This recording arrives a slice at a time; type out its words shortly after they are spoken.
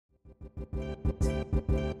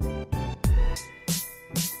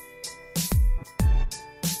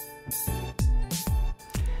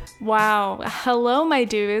Wow. Hello, my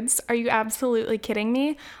dudes. Are you absolutely kidding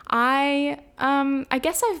me? I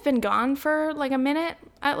guess I've been gone for like a minute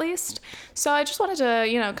at least. So I just wanted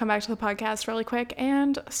to, come back to the podcast really quick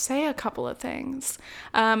and say a couple of things.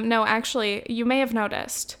 No, actually, you may have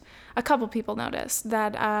noticed, a couple people noticed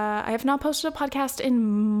that I have not posted a podcast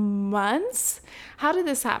in months. How did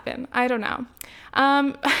this happen? I don't know.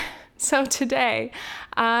 So today,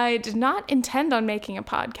 I did not intend on making a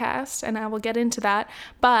podcast, and I will get into that,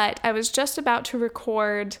 but I was just about to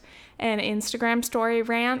record an Instagram story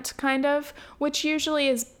rant, kind of, which usually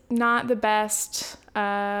is not the best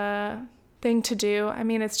thing to do. I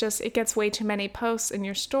mean, it gets way too many posts in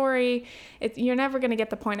your story. You're never going to get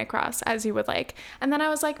the point across as you would like. And then I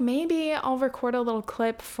was like, maybe I'll record a little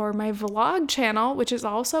clip for my vlog channel, which is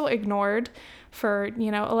also ignored for,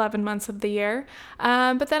 11 months of the year.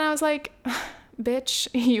 But then I was like, bitch,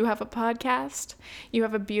 you have a podcast. You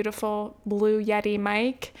have a beautiful Blue Yeti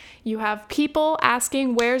mic. You have people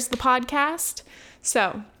asking, where's the podcast?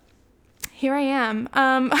 So here I am,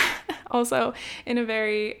 also in a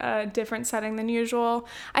very different setting than usual.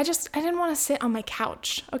 I didn't want to sit on my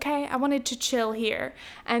couch, okay? I wanted to chill here.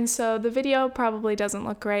 And so the video probably doesn't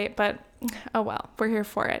look great, but oh well, we're here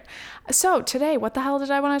for it. So today, what the hell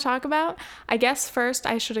did I want to talk about? I guess first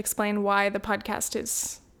I should explain why the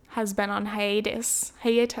podcast has been on hiatus.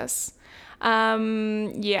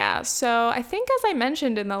 So I think as I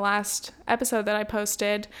mentioned in the last episode that I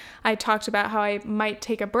posted, I talked about how I might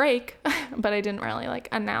take a break, but I didn't really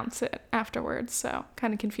announce it afterwards. So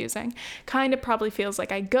kind of confusing. Kind of probably feels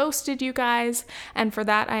like I ghosted you guys. And for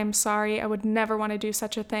that, I am sorry. I would never want to do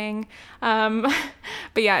such a thing.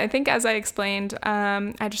 But yeah, I think as I explained,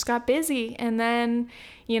 I just got busy, and then,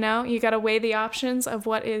 you got to weigh the options of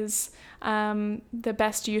what is the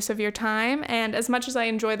best use of your time. And as much as I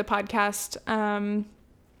enjoy the podcast,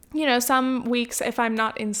 some weeks, if I'm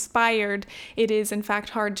not inspired, it is in fact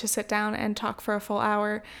hard to sit down and talk for a full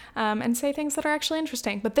hour and say things that are actually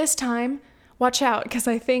interesting. But this time, watch out, because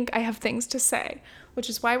I think I have things to say, which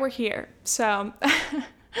is why we're here. So,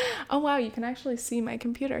 oh wow, you can actually see my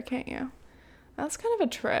computer, can't you? That's kind of a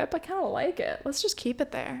trip. I kind of like it. Let's just keep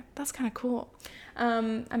it there. That's kind of cool.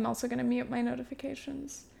 I'm also going to mute my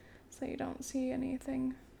notifications so you don't see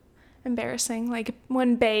anything embarrassing, like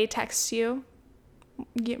when Bae texts you,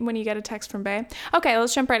 when you get a text from Bae. Okay,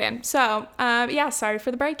 let's jump right in. So, sorry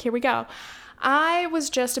for the break. Here we go. I was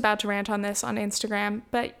just about to rant on this on Instagram,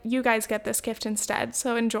 but you guys get this gift instead,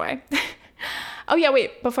 so enjoy. Oh yeah,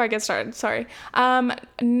 wait, before I get started, sorry.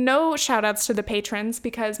 No shout outs to the patrons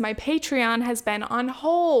because my Patreon has been on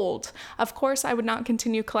hold. Of course, I would not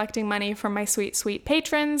continue collecting money from my sweet, sweet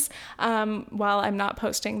patrons while I'm not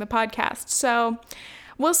posting the podcast. So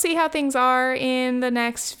we'll see how things are in the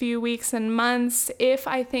next few weeks and months. If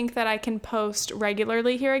I think that I can post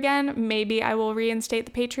regularly here again, maybe I will reinstate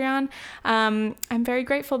the Patreon. I'm very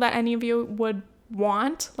grateful that any of you would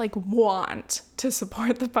want to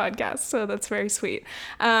support the podcast, so that's very sweet.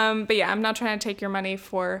 But yeah, I'm not trying to take your money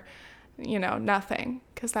for, nothing,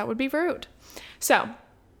 because that would be rude. So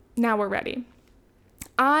now we're ready.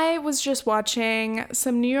 I was just watching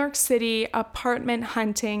some New York City apartment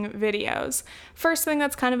hunting videos. First thing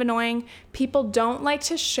that's kind of annoying, people don't like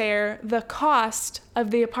to share the cost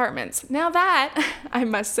of the apartments. Now that, I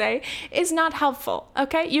must say, is not helpful,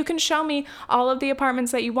 okay? You can show me all of the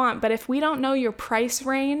apartments that you want, but if we don't know your price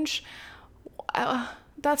range,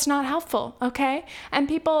 that's not helpful, okay? And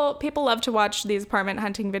people love to watch these apartment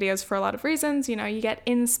hunting videos for a lot of reasons. You get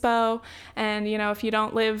inspo, and, if you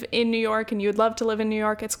don't live in New York and you'd love to live in New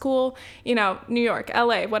York, it's cool. New York,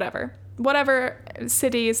 LA, whatever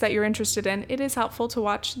cities that you're interested in, it is helpful to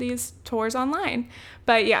watch these tours online.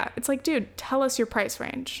 But yeah, it's like, dude, tell us your price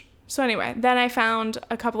range. So anyway, then I found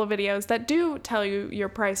a couple of videos that do tell you your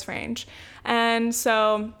price range. And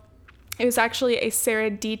so it was actually a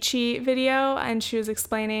Sarah Dietschy video, and she was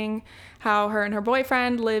explaining how her and her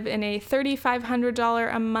boyfriend live in a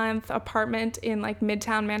 $3,500 a month apartment in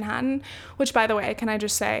Midtown Manhattan, which, by the way, can I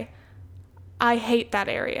just say, I hate that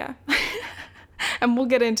area. And we'll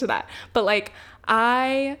get into that. But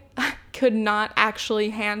I could not actually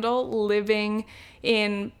handle living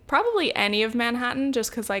in probably any of Manhattan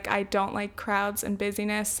just because I don't like crowds and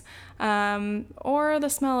busyness or the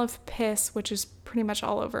smell of piss, which is pretty much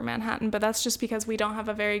all over Manhattan. But that's just because we don't have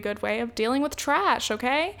a very good way of dealing with trash,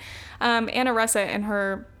 okay? Anna Russett in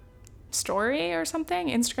her story or something,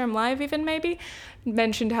 Instagram Live even maybe,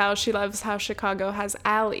 mentioned how she loves how Chicago has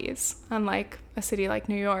alleys, unlike a city like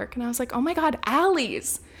New York. And I was like, oh my God,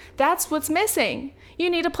 alleys. That's what's missing. You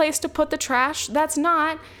need a place to put the trash. That's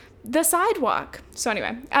not the sidewalk. So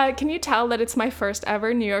anyway, can you tell that it's my first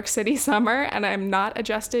ever New York City summer and I'm not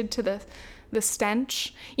adjusted to the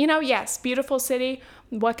stench? Yes, beautiful city.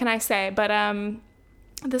 What can I say? But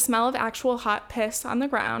the smell of actual hot piss on the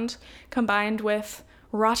ground combined with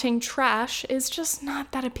rotting trash is just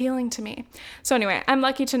not that appealing to me. So anyway, I'm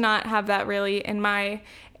lucky to not have that really in my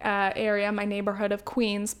area, my neighborhood of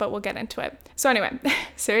Queens, but we'll get into it. So anyway,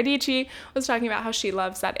 Sarah Dietschy was talking about how she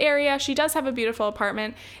loves that area. She does have a beautiful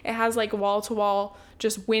apartment. It has like wall-to-wall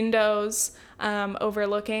just windows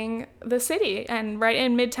overlooking the city, and right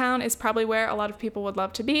in Midtown is probably where a lot of people would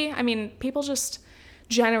love to be. I mean, people just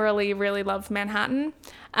generally really love Manhattan.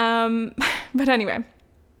 But anyway,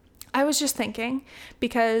 I was just thinking,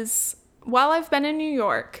 because while I've been in New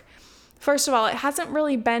York, first of all, it hasn't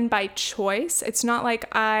really been by choice. It's not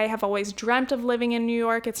like I have always dreamt of living in New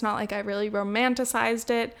York. It's not like I really romanticized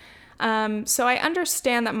it. So I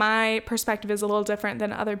understand that my perspective is a little different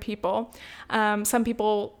than other people. Some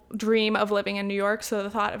people dream of living in New York, so the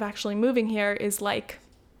thought of actually moving here is like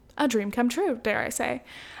a dream come true, dare I say.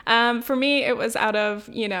 For me, it was out of,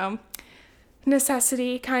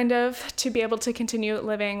 necessity, kind of, to be able to continue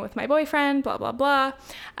living with my boyfriend, blah, blah, blah.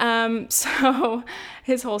 So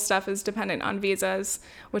his whole stuff is dependent on visas,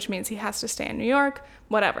 which means he has to stay in New York,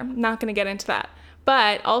 whatever. Not going to get into that.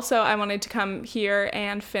 But also I wanted to come here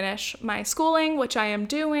and finish my schooling, which I am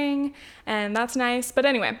doing, and that's nice. But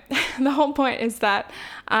anyway, the whole point is that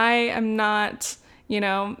I am not,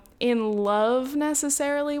 in love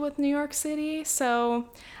necessarily with New York City. So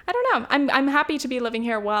I don't know. I'm happy to be living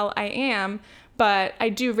here while I am, but I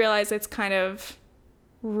do realize it's kind of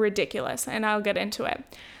ridiculous, and I'll get into it.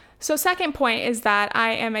 So second point is that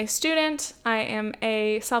I am a student, I am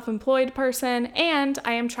a self-employed person, and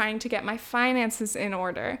I am trying to get my finances in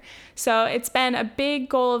order. So it's been a big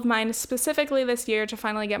goal of mine, specifically this year, to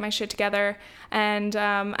finally get my shit together. And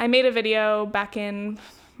I made a video back in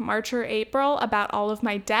March or April about all of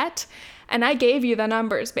my debt, and I gave you the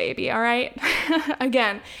numbers, baby, all right?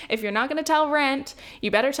 Again, if you're not going to tell rent, you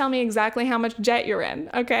better tell me exactly how much debt you're in,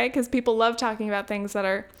 okay? Because people love talking about things that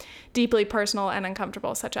are deeply personal and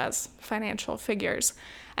uncomfortable, such as financial figures.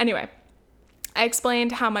 Anyway, I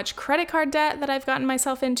explained how much credit card debt that I've gotten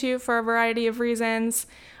myself into for a variety of reasons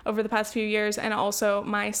over the past few years, and also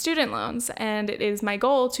my student loans. And it is my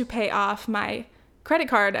goal to pay off my credit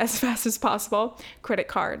card as fast as possible. Credit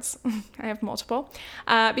cards. I have multiple.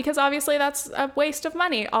 Because obviously that's a waste of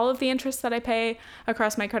money. All of the interest that I pay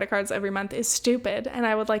across my credit cards every month is stupid, and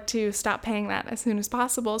I would like to stop paying that as soon as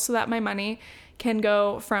possible so that my money can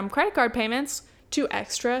go from credit card payments to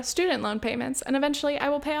extra student loan payments, and eventually I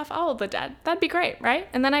will pay off all of the debt. That'd be great, right?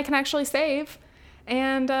 And then I can actually save,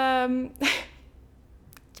 and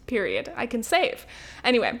period. I can save.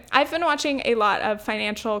 Anyway, I've been watching a lot of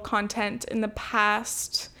financial content in the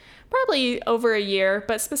past, probably over a year,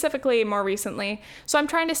 but specifically more recently. So I'm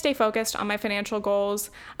trying to stay focused on my financial goals.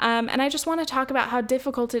 And I just want to talk about how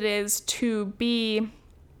difficult it is to be,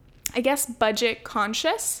 I guess, budget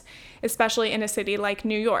conscious, especially in a city like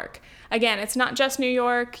New York. Again, it's not just New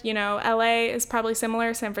York, LA is probably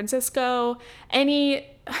similar, San Francisco, any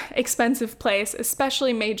expensive place,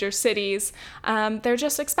 especially major cities, they're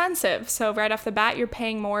just expensive. So right off the bat, you're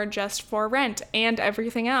paying more just for rent and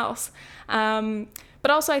everything else. But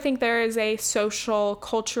also I think there is a social,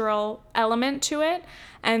 cultural element to it.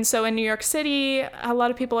 And so in New York City, a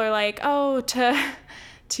lot of people are like, oh,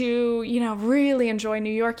 to really enjoy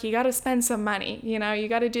New York, you got to spend some money. You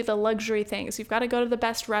got to do the luxury things. You've got to go to the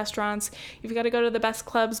best restaurants. You've got to go to the best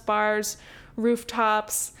clubs, bars,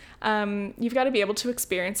 rooftops. You've got to be able to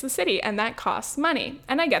experience the city, and that costs money.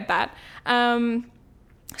 And I get that.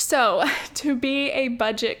 So to be a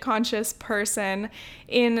budget conscious person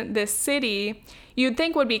in this city, you'd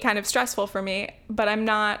think would be kind of stressful for me, but I'm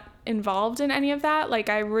not involved in any of that. Like,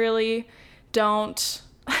 I really don't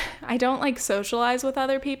like socialize with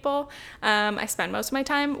other people. I spend most of my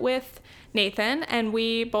time with Nathan, and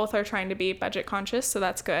we both are trying to be budget conscious, so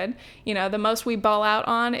that's good. The most we ball out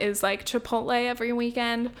on is like Chipotle every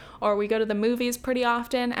weekend, or we go to the movies pretty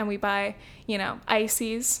often and we buy,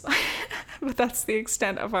 ices, but that's the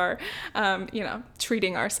extent of our,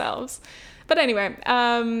 treating ourselves. But anyway,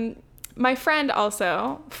 My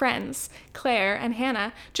friends, Claire and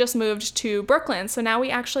Hannah, just moved to Brooklyn. So now we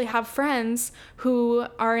actually have friends who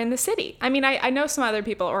are in the city. I mean, I know some other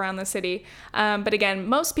people around the city. But again,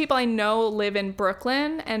 most people I know live in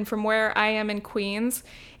Brooklyn. And from where I am in Queens,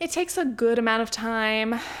 it takes a good amount of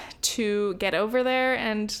time to get over there.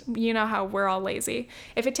 And you know how we're all lazy.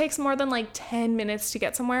 If it takes more than like 10 minutes to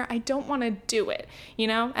get somewhere, I don't want to do it, you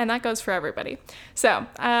know? And that goes for everybody. So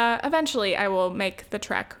eventually I will make the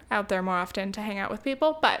trek out there more often to hang out with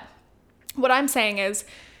people. But what I'm saying is,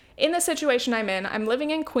 in the situation I'm in, I'm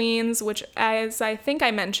living in Queens, which, as I think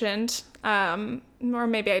I mentioned, or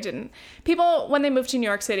maybe I didn't, people, when they move to New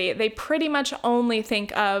York City, they pretty much only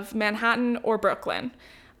think of Manhattan or Brooklyn.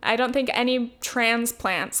 I don't think any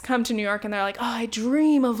transplants come to New York and they're like, oh, I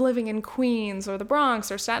dream of living in Queens or the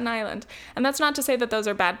Bronx or Staten Island. And that's not to say that those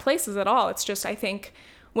are bad places at all. It's just, I think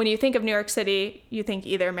when you think of New York City, you think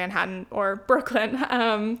either Manhattan or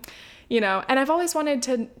Brooklyn. You know, and I've always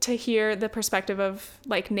wanted to hear the perspective of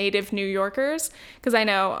like native New Yorkers, because I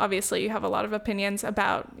know obviously you have a lot of opinions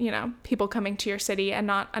about, you know, people coming to your city and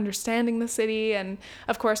not understanding the city. And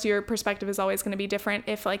of course, your perspective is always going to be different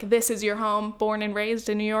if like this is your home, born and raised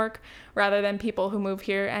in New York, rather than people who move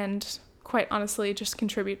here and quite honestly just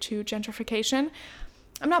contribute to gentrification.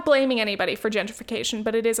 I'm not blaming anybody for gentrification,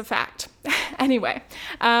 but it is a fact. Anyway,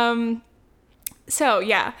 so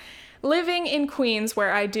yeah. Living in Queens,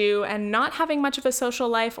 where I do, and not having much of a social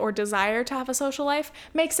life or desire to have a social life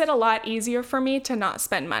makes it a lot easier for me to not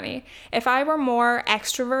spend money. If I were more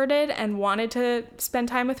extroverted and wanted to spend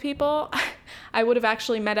time with people, I would have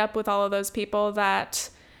actually met up with all of those people that,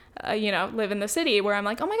 you know, live in the city, where I'm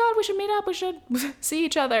like, oh my God, we should meet up. We should see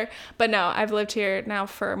each other. But no, I've lived here now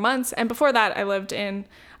for months. And before that, I lived in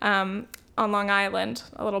on Long Island,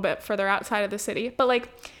 a little bit further outside of the city. But like,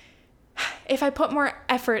 if I put more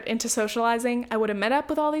effort into socializing, I would have met up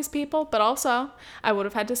with all these people, but also I would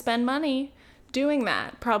have had to spend money doing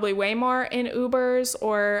that. Probably way more in Ubers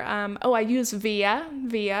or, I use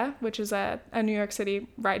Via, which is a New York City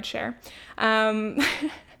rideshare,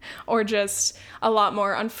 or just a lot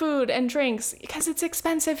more on food and drinks, because it's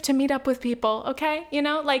expensive to meet up with people, okay? You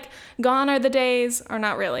know, like gone are the days, or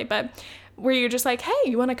not really, but where you're just like, hey,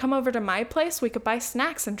 you want to come over to my place? We could buy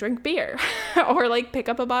snacks and drink beer or like pick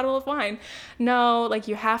up a bottle of wine. No, like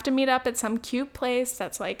you have to meet up at some cute place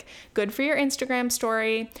that's like good for your Instagram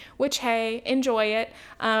story, which, hey, enjoy it.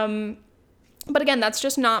 But again, that's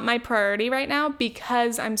just not my priority right now,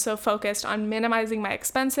 because I'm so focused on minimizing my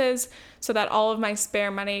expenses so that all of my spare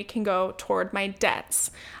money can go toward my debts.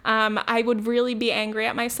 I would really be angry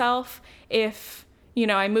at myself if, you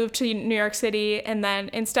know, I moved to New York City and then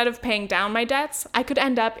instead of paying down my debts, I could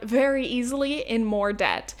end up very easily in more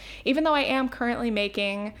debt, even though I am currently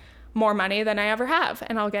making more money than I ever have.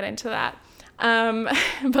 And I'll get into that.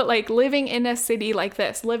 But like living in a city like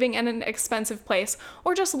this, living in an expensive place,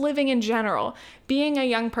 or just living in general, being a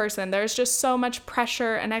young person, there's just so much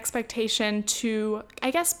pressure and expectation to,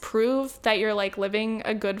 I guess, prove that you're like living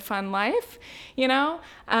a good, fun life, you know?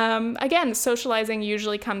 Again, socializing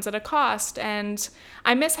usually comes at a cost, and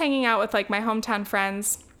I miss hanging out with like my hometown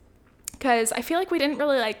friends, because I feel like we didn't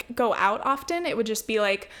really like go out often. It would just be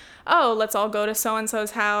like, oh, let's all go to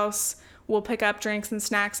so-and-so's house. We'll pick up drinks and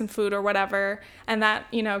snacks and food or whatever. And that,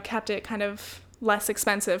 you know, kept it kind of less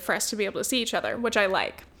expensive for us to be able to see each other, which I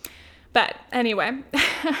like. But anyway,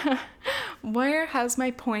 where has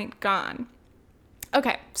my point gone?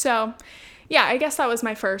 Okay, so yeah, I guess that was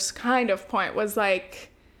my first kind of point, was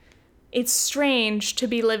like, it's strange to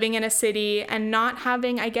be living in a city and not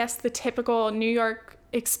having, I guess, the typical New York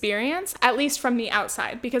experience, at least from the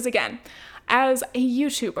outside. Because again, as a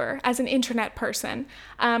YouTuber, as an internet person,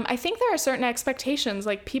 I think there are certain expectations.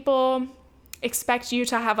 Like, people expect you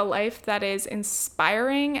to have a life that is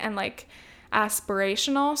inspiring and like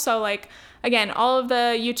aspirational. So like, again, all of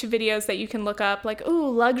the YouTube videos that you can look up, like, ooh,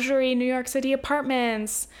 luxury New York City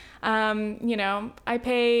apartments. You know, I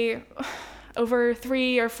pay over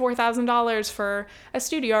 $3,000 or $4,000 for a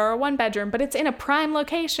studio or a one bedroom, but it's in a prime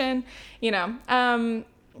location, you know.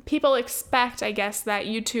 People expect, I guess, that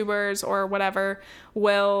YouTubers or whatever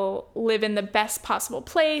will live in the best possible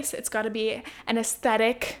place. It's got to be an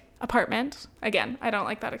aesthetic apartment. Again, I don't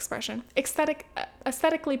like that expression.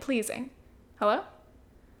 Aesthetically pleasing. Hello?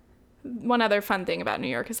 One other fun thing about New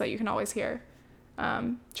York is that you can always hear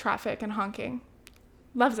traffic and honking.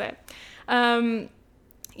 Loves it.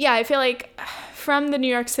 Yeah, I feel like from the New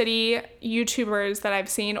York City YouTubers that I've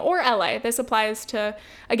seen, or LA, this applies to,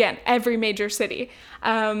 again, every major city,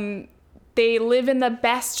 they live in the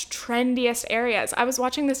best, trendiest areas. I was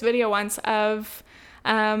watching this video once of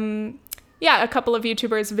yeah, a couple of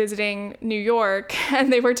YouTubers visiting New York,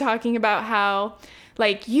 and they were talking about how,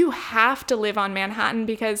 like, you have to live on Manhattan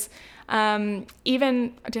because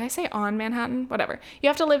even, did I say on Manhattan? Whatever. You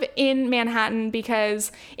have to live in Manhattan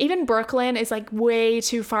because even Brooklyn is like way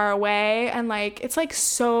too far away, and like it's like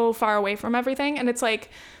so far away from everything. And it's like,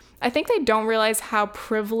 I think they don't realize how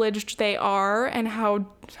privileged they are and how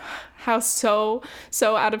so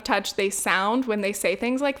out of touch they sound when they say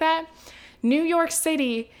things like that. New York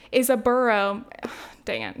City is a borough.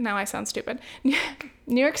 Dang it, now I sound stupid. New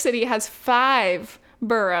York City has 5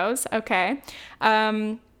 boroughs, okay?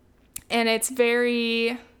 And it's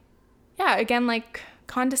very, yeah, again, like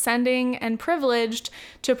condescending and privileged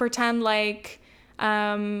to pretend like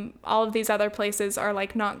all of these other places are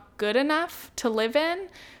like not good enough to live in.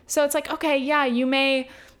 So it's like, okay, yeah, you may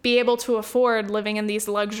be able to afford living in these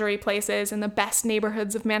luxury places in the best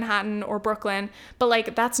neighborhoods of Manhattan or Brooklyn, but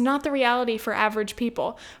like that's not the reality for average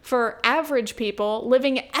people. For average people,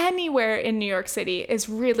 living anywhere in New York City is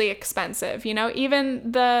really expensive. You know,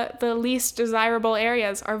 even the least desirable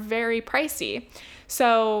areas are very pricey.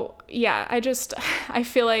 So yeah, I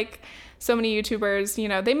feel like so many YouTubers, you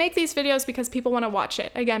know, they make these videos because people want to watch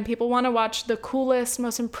it. Again, people want to watch the coolest,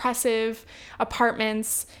 most impressive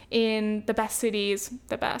apartments in the best cities,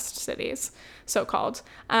 so-called,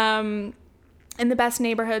 in the best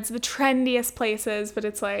neighborhoods, the trendiest places. But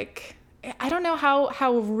it's like, I don't know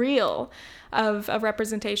how real of a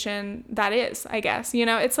representation that is, I guess. You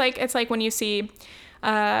know, it's like when you see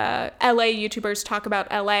LA YouTubers talk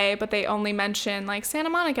about LA, but they only mention like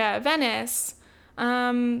Santa Monica, Venice,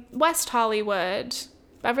 West Hollywood,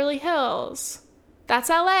 Beverly Hills. That's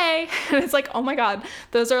LA. And it's like, oh my God,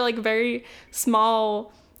 those are like very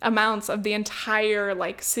small amounts of the entire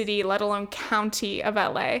like city, let alone county of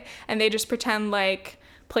LA. And they just pretend like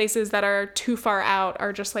places that are too far out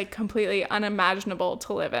are just like completely unimaginable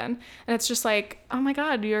to live in. And it's just like, oh my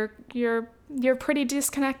God, you're pretty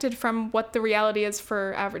disconnected from what the reality is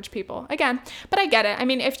for average people. Again, but I get it. I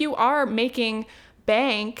mean, if you are making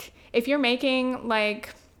bank, if you're making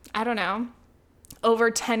like, I don't know, over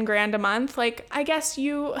 10 grand a month, like I guess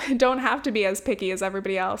you don't have to be as picky as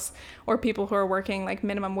everybody else or people who are working like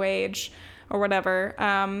minimum wage or whatever.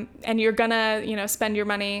 And you're gonna, you know, spend your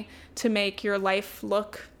money to make your life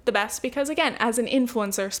look the best because again, as an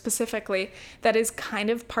influencer specifically, that is kind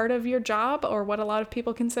of part of your job or what a lot of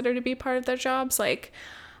people consider to be part of their jobs. Like,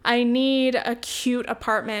 I need a cute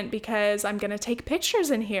apartment because I'm going to take pictures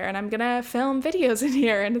in here and I'm going to film videos in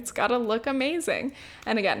here and it's got to look amazing.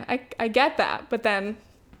 And again, I get that, but then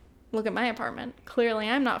look at my apartment. Clearly,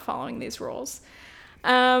 I'm not following these rules.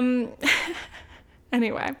 Anyway,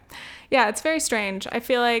 yeah, it's very strange. I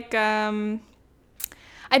feel like I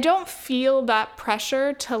don't feel that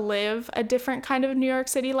pressure to live a different kind of New York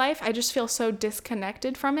City life. I just feel so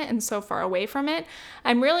disconnected from it and so far away from it.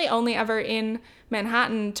 I'm really only ever in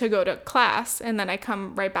Manhattan to go to class and then I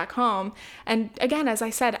come right back home. And again, as I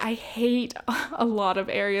said, I hate a lot of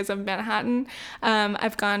areas of Manhattan.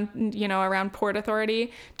 I've gone, you know, around Port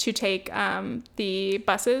Authority to take the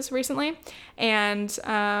buses recently. And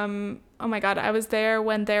oh my God, I was there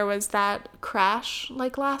when there was that crash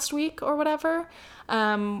like last week or whatever,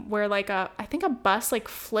 where like I think a bus like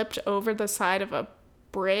flipped over the side of a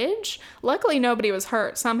bridge. Luckily, nobody was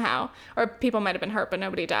hurt somehow, or people might have been hurt, but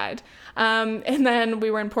nobody died. And then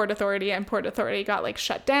we were in Port Authority, and Port Authority got like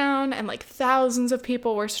shut down, and like thousands of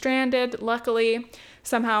people were stranded. Luckily,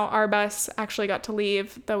 somehow our bus actually got to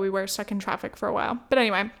leave, though we were stuck in traffic for a while. But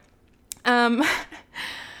anyway,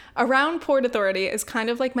 around Port Authority is kind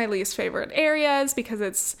of like my least favorite areas because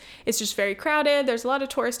it's just very crowded. There's a lot of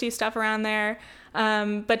touristy stuff around there.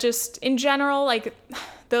 But just in general, like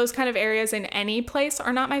those kind of areas in any place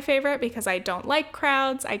are not my favorite because I don't like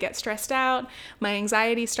crowds. I get stressed out. My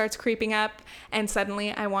anxiety starts creeping up and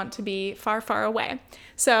suddenly I want to be far, far away.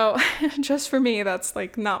 So just for me, that's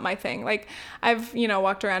like not my thing. Like I've, you know,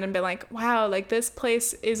 walked around and been like, wow, like this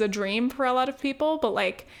place is a dream for a lot of people, but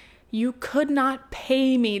like you could not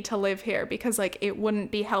pay me to live here because like it wouldn't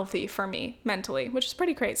be healthy for me mentally, which is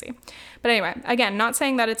pretty crazy. But anyway, again, not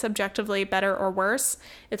saying that it's objectively better or worse.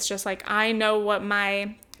 It's just like I know what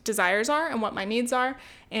my desires are and what my needs are,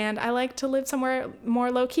 and I like to live somewhere more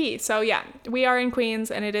low key. So yeah, we are in Queens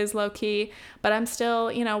and it is low key, but I'm still,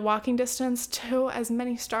 you know, walking distance to as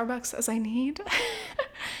many Starbucks as I need.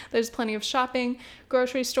 There's plenty of shopping,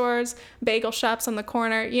 grocery stores, bagel shops on the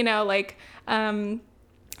corner, you know, like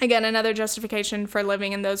again, another justification for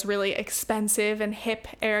living in those really expensive and hip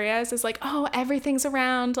areas is like, oh, everything's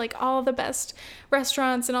around, like all the best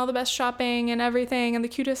restaurants and all the best shopping and everything and the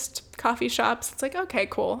cutest coffee shops. It's like, okay,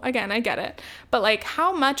 cool. Again, I get it. But like,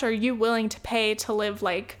 how much are you willing to pay to live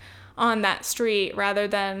like on that street rather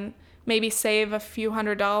than maybe save a few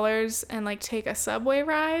 $100s and like take a subway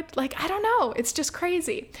ride. Like, I don't know. It's just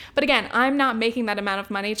crazy. But again, I'm not making that amount of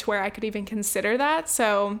money to where I could even consider that.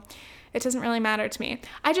 So it doesn't really matter to me.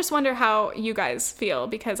 I just wonder how you guys feel,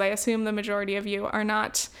 because I assume the majority of you are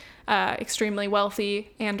not extremely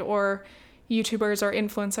wealthy and or YouTubers or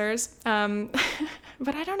influencers.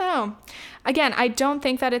 But I don't know. Again, I don't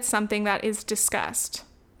think that it's something that is discussed,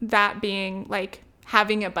 that being like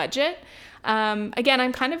having a budget. Again,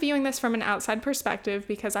 I'm kind of viewing this from an outside perspective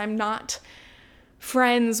because I'm not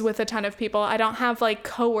friends with a ton of people. I don't have like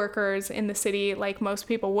coworkers in the city like most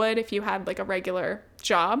people would if you had like a regular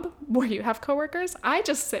job where you have coworkers. I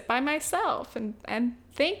just sit by myself and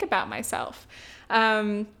think about myself.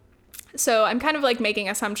 So I'm kind of like making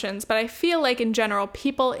assumptions, but I feel like in general,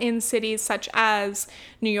 people in cities such as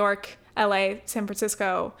New York, LA, San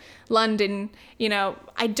Francisco, London, you know,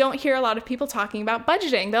 I don't hear a lot of people talking about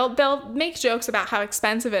budgeting. They'll make jokes about how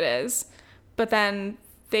expensive it is, but then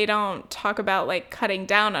they don't talk about like cutting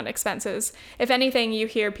down on expenses. If anything, you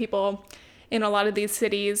hear people in a lot of these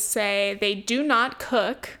cities say they do not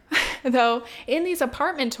cook, though in these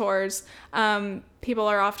apartment tours, people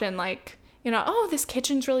are often like, you know, oh, this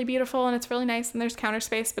kitchen's really beautiful and it's really nice and there's counter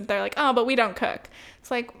space, but they're like, oh, but we don't cook. It's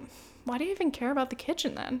like, why do you even care about the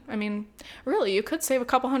kitchen then? I mean, really, you could save a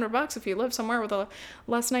couple $100 if you live somewhere with a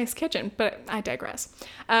less nice kitchen, but I digress.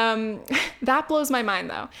 That blows my mind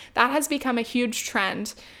though. That has become a huge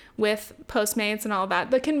trend with Postmates and all that.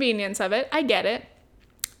 The convenience of it, I get it.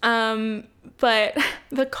 But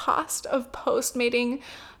the cost of Postmating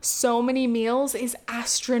so many meals is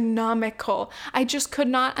astronomical. I just could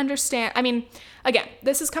not understand. I mean, again,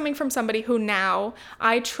 this is coming from somebody who now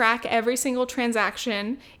I track every single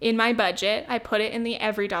transaction in my budget. I put it in the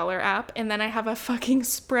EveryDollar app, and then I have a fucking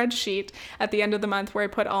spreadsheet at the end of the month where I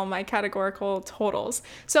put all my categorical totals.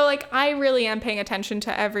 So like, I really am paying attention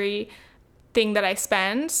to every thing that I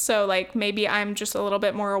spend. So like, maybe I'm just a little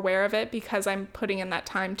bit more aware of it because I'm putting in that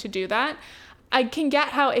time to do that. I can get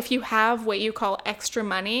how if you have what you call extra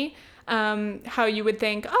money, how you would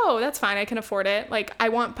think, oh, that's fine, I can afford it. Like, I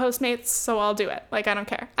want Postmates, so I'll do it. Like, I don't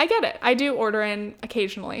care. I get it. I do order in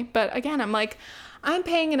occasionally. But again, I'm like, I'm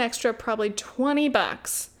paying an extra probably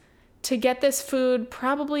 $20 to get this food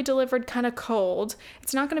probably delivered kind of cold.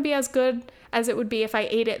 It's not going to be as good as it would be if I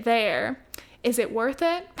ate it there. Is it worth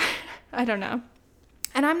it? I don't know.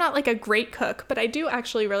 And I'm not like a great cook, but I do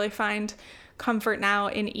actually really find comfort now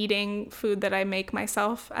in eating food that I make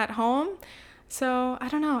myself at home. So I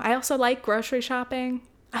don't know. I also like grocery shopping.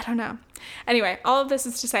 I don't know. Anyway, all of this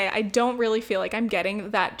is to say I don't really feel like I'm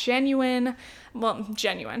getting that genuine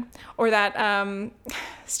or that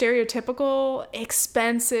stereotypical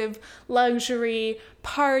expensive luxury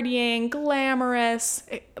partying glamorous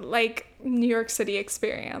like New York City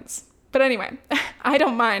experience. But anyway, I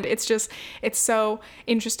don't mind. It's so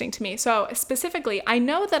interesting to me. So specifically, I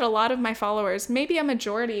know that a lot of my followers, maybe a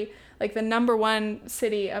majority, like the number one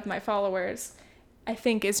city of my followers, I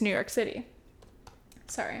think is New York City.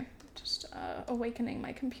 Sorry, just awakening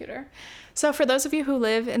my computer. So for those of you who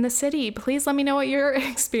live in the city, please let me know what your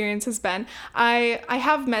experience has been. I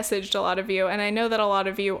have messaged a lot of you, and I know that a lot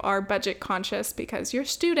of you are budget conscious because you're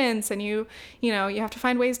students and you have to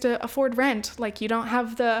find ways to afford rent. Like, you don't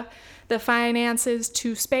have the finances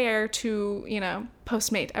to spare to,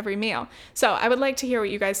 Postmate every meal. So I would like to hear what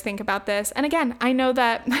you guys think about this. And again, I know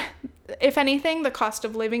that if anything, the cost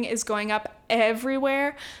of living is going up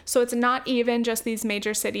everywhere. So it's not even just these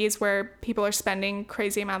major cities where people are spending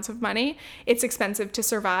crazy amounts of money. It's expensive to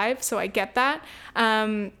survive. So I get that.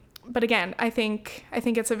 But again, I think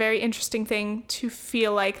it's a very interesting thing to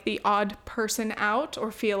feel like the odd person out,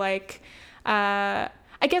 or feel like, I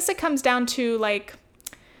guess it comes down to like,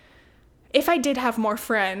 if I did have more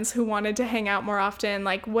friends who wanted to hang out more often,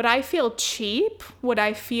 like, would I feel cheap? Would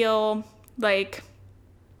I feel like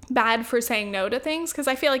bad for saying no to things? Because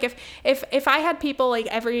I feel like if I had people like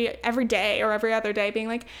every day or every other day being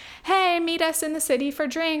like, hey, meet us in the city for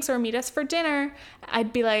drinks or meet us for dinner,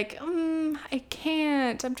 I'd be like, I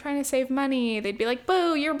can't, I'm trying to save money. They'd be like,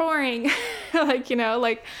 boo, you're boring. I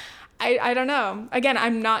don't know. Again,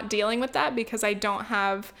 I'm not dealing with that because I don't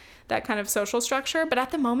have that kind of social structure, but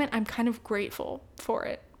at the moment I'm kind of grateful for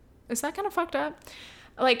it. Is that kind of fucked up?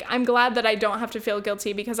 Like, I'm glad that I don't have to feel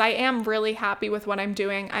guilty because I am really happy with what I'm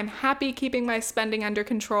doing. I'm happy keeping my spending under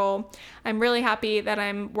control. I'm really happy that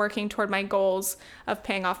I'm working toward my goals of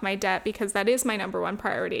paying off my debt because that is my number one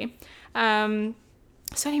priority. So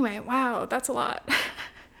anyway, wow, that's a lot.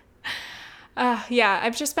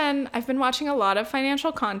 I've been watching a lot of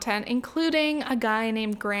financial content, including a guy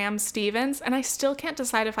named Graham Stevens, and I still can't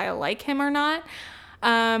decide if I like him or not.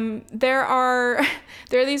 There are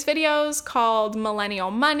these videos called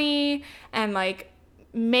Millennial Money and like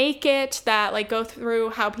Make It that like go through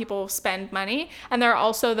how people spend money. And there are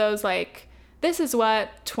also those like, this is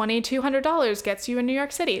what $2,200 gets you in New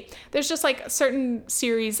York City. There's just like a certain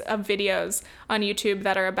series of videos on YouTube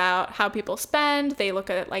that are about how people spend. They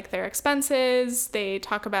look at like their expenses. They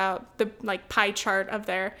talk about the like pie chart of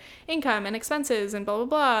their income and expenses and blah, blah,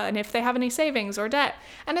 blah. And if they have any savings or debt.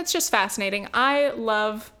 And it's just fascinating. I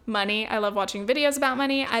love money. I love watching videos about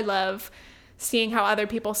money. I love seeing how other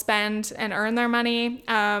people spend and earn their money.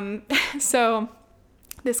 So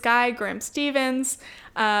this guy, Graham Stevens,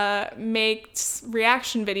 makes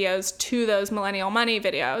reaction videos to those Millennial Money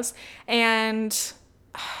videos. And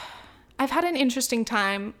I've had an interesting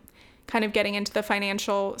time kind of getting into the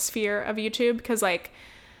financial sphere of YouTube because like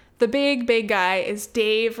the big guy is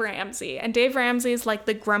Dave Ramsey. And Dave Ramsey is like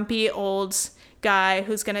the grumpy old guy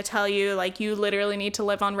who's going to tell you like you literally need to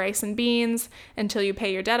live on rice and beans until you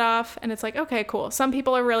pay your debt off. And it's like, okay, cool. Some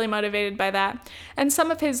people are really motivated by that. And some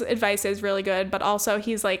of his advice is really good, but also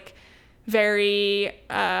he's like very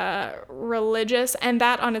religious, and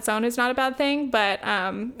that on its own is not a bad thing. But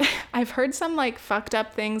I've heard some like fucked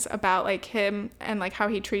up things about like him and like how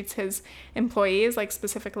he treats his employees, like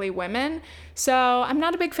specifically women. So I'm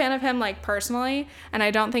not a big fan of him like personally, and I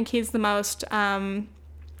don't think he's the most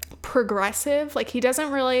progressive. Like he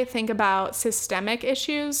doesn't really think about systemic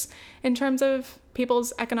issues in terms of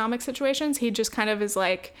people's economic situations. He just kind of is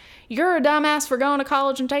like, you're a dumbass for going to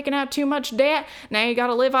college and taking out too much debt. Now you got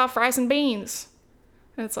to live off rice and beans.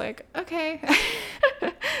 And it's like, okay.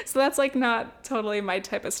 So that's like not totally my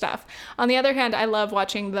type of stuff. On the other hand, I love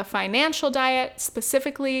watching The Financial Diet,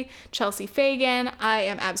 specifically Chelsea Fagan. I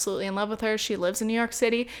am absolutely in love with her. She lives in New York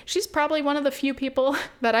City. She's probably one of the few people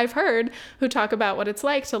that I've heard who talk about what it's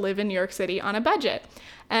like to live in New York City on a budget.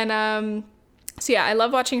 And so yeah, I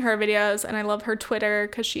love watching her videos, and I love her Twitter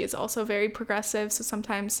because she is also very progressive. So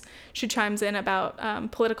sometimes she chimes in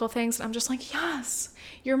about political things, and I'm just like, yes,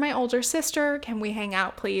 you're my older sister. Can we hang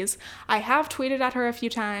out, please? I have tweeted at her a few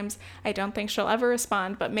times. I don't think she'll ever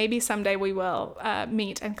respond, but maybe someday we will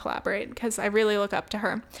meet and collaborate because I really look up to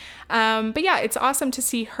her. But yeah, it's awesome to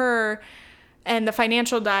see her and The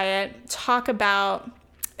Financial Diet talk about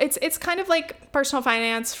it's kind of like personal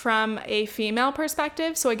finance from a female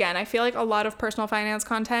perspective. So again, I feel like a lot of personal finance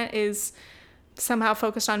content is somehow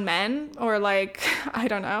focused on men, or like, I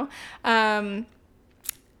don't know.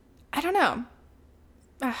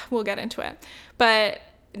 We'll get into it. But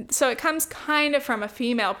so it comes kind of from a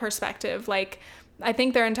female perspective. Like I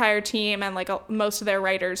think their entire team and like most of their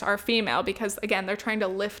writers are female because again, they're trying to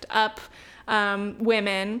lift up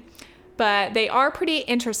women. But they are pretty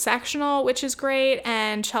intersectional, which is great.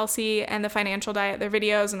 And Chelsea and The Financial Diet, their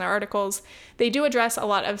videos and their articles, they do address a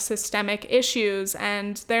lot of systemic issues.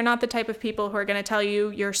 And they're not the type of people who are going to tell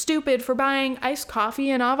you you're stupid for buying iced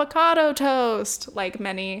coffee and avocado toast, like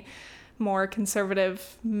many more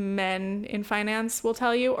conservative men in finance will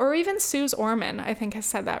tell you. Or even Suze Orman, I think, has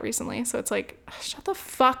said that recently. So it's like, shut the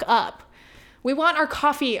fuck up. We want our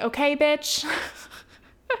coffee, okay, bitch?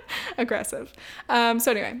 Aggressive.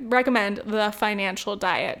 So anyway, recommend The Financial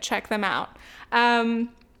Diet. Check them out.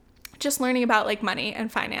 Just learning about like money and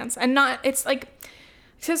finance, and it's like,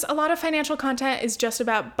 because a lot of financial content is just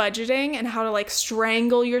about budgeting and how to like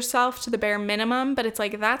strangle yourself to the bare minimum, but it's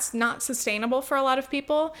like that's not sustainable for a lot of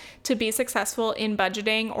people. To be successful in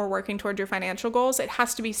budgeting or working toward your financial goals, it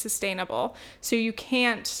has to be sustainable. So you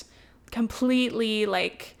can't completely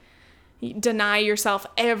like deny yourself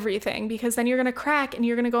everything, because then you're going to crack and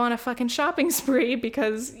you're going to go on a fucking shopping spree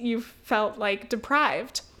because you felt like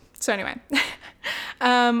deprived. So anyway,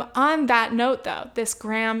 on that note though, this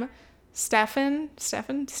Graham Stephan,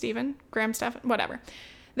 whatever.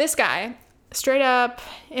 This guy straight up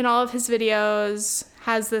in all of his videos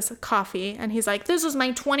has this coffee and he's like, this is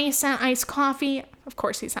my 20-cent iced coffee. Of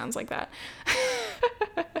course he sounds like that.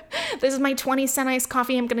 This is my 20-cent iced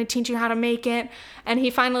coffee. I'm going to teach you how to make it. And he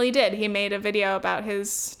finally did. He made a video about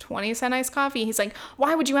his 20-cent iced coffee. He's like,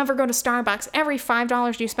 why would you ever go to Starbucks? Every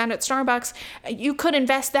 $5 you spend at Starbucks, you could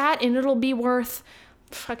invest that and it'll be worth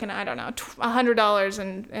fucking, I don't know,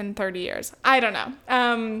 $100 in 30 years. I don't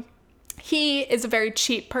know. He is a very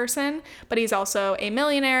cheap person, but he's also a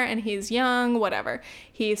millionaire and he's young, whatever.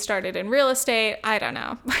 He started in real estate. I don't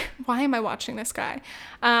know. Why am I watching this guy?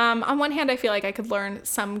 On one hand, I feel like I could learn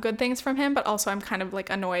some good things from him, but also I'm kind of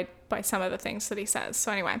like annoyed by some of the things that he says.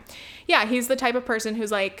 So anyway, yeah, he's the type of person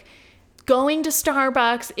who's like, going to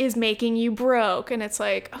Starbucks is making you broke. And it's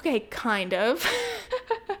like, okay, kind of.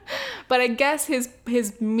 But I guess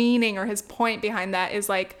his meaning or his point behind that is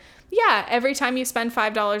like, yeah, every time you spend $5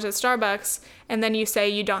 at Starbucks and then you say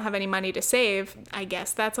you don't have any money to save, I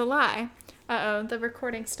guess that's a lie. Uh-oh, the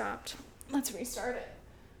recording stopped. Let's restart it.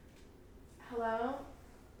 Hello?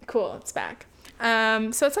 Cool, it's back.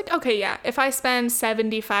 So it's like, okay, yeah, if I spend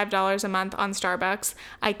 $75 a month on Starbucks,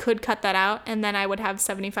 I could cut that out and then I would have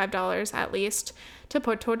 $75 at least to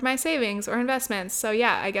put toward my savings or investments. So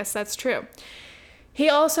yeah, I guess that's true. He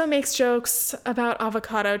also makes jokes about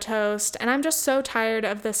avocado toast, and I'm just so tired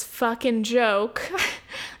of this fucking joke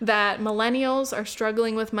that millennials are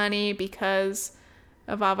struggling with money because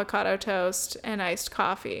of avocado toast and iced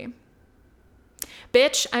coffee.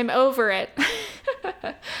 Bitch, I'm over it.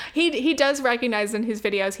 He does recognize in his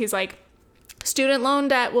videos, he's like, student loan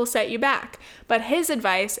debt will set you back. But his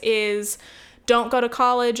advice is, don't go to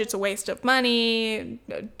college, it's a waste of money,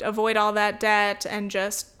 avoid all that debt, and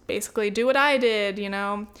just basically do what I did, you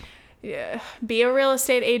know, be a real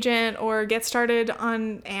estate agent or get started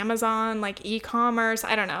on Amazon, like e-commerce.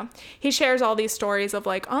 I don't know. He shares all these stories of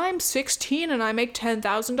like, I'm 16 and I make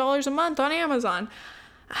 $10,000 a month on Amazon.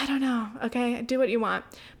 I don't know. Okay, do what you want.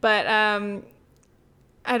 But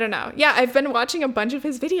I don't know. Yeah, I've been watching a bunch of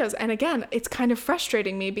his videos, and again, it's kind of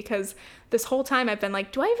frustrating me because this whole time I've been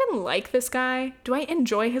like, do I even like this guy? Do I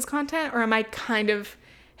enjoy his content, or am I kind of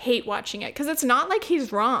hate watching it? Because it's not like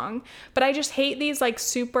he's wrong, but I just hate these like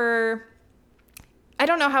super, I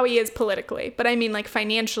don't know how he is politically, but I mean like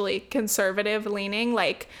financially conservative leaning,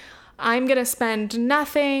 like I'm going to spend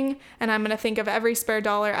nothing and I'm going to think of every spare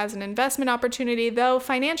dollar as an investment opportunity, though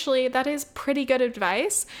financially that is pretty good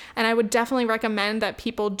advice. And I would definitely recommend that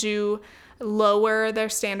people do lower their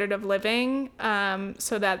standard of living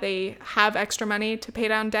so that they have extra money to pay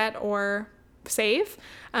down debt or save,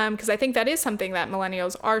 because I think that is something that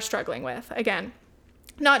millennials are struggling with. Again,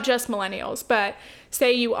 not just millennials, but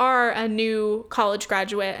say you are a new college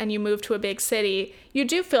graduate and you move to a big city, you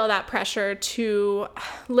do feel that pressure to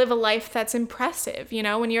live a life that's impressive. You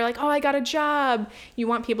know, when you're like, oh, I got a job, you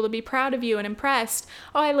want people to be proud of you and impressed.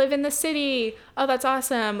 Oh, I live in the city. Oh, that's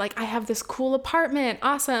awesome. Like, I have this cool apartment.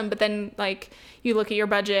 Awesome. But then like you look at your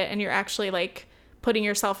budget and you're actually like putting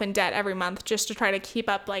yourself in debt every month just to try to keep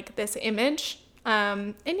up like this image.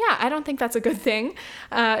 And yeah, I don't think that's a good thing,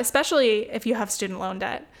 especially if you have student loan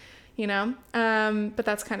debt, you know, but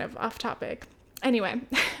that's kind of off topic. Anyway,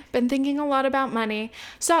 been thinking a lot about money.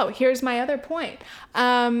 So here's my other point.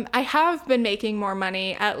 I have been making more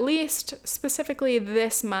money, at least specifically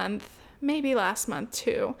this month, maybe last month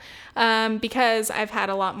too, because I've had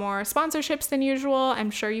a lot more sponsorships than usual. I'm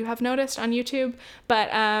sure you have noticed on YouTube, but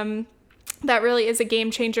that really is a game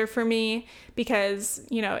changer for me because,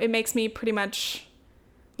 you know, it makes me pretty much,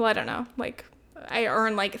 well, I don't know, like I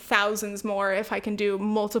earn like thousands more if I can do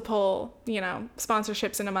multiple, you know,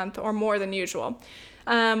 sponsorships in a month or more than usual,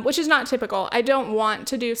 which is not typical. I don't want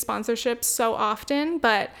to do sponsorships so often,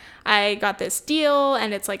 but I got this deal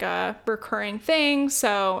and it's like a recurring thing.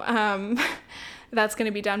 So that's going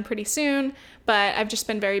to be done pretty soon. But I've just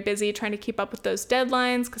been very busy trying to keep up with those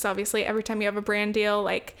deadlines because obviously every time you have a brand deal,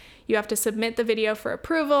 like you have to submit the video for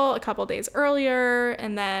approval a couple days earlier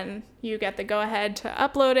and then you get the go ahead to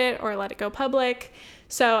upload it or let it go public.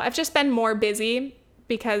 So I've just been more busy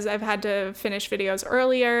because I've had to finish videos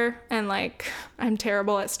earlier and like I'm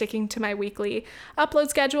terrible at sticking to my weekly upload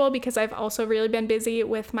schedule because I've also really been busy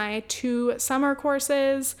with my 2 summer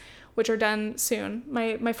courses, which are done soon.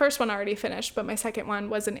 My first one already finished, but my second one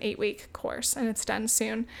was an 8-week course and it's done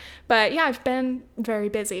soon. But yeah, I've been very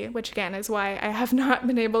busy, which again is why I have not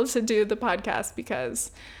been able to do the podcast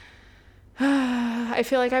because I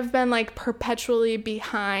feel like I've been like perpetually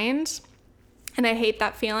behind and I hate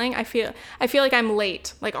that feeling. I feel like I'm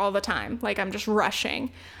late like all the time. Like I'm just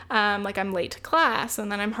rushing. Like I'm late to class and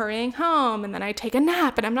then I'm hurrying home and then I take a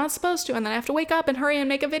nap and I'm not supposed to and then I have to wake up and hurry and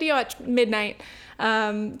make a video at midnight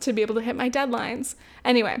to be able to hit my deadlines.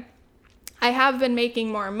 Anyway, I have been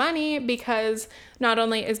making more money because not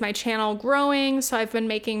only is my channel growing, so I've been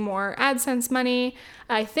making more AdSense money.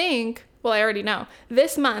 I think, well, I already know,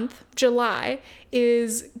 this month, July,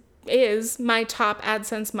 is my top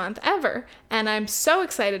AdSense month ever. And I'm so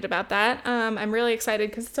excited about that. I'm really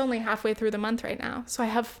excited because it's only halfway through the month right now. So I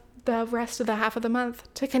have the rest of the half of the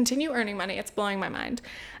month to continue earning money. It's blowing my mind.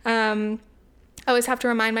 I always have to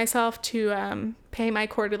remind myself to pay my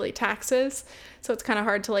quarterly taxes. So it's kind of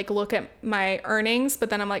hard to like look at my earnings, but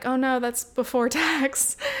then I'm like, oh no, that's before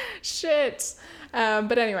tax. Shit.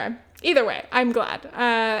 But anyway, either way, I'm glad.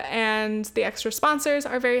 And the extra sponsors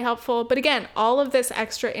are very helpful. But again, all of this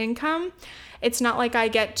extra income, It's not like I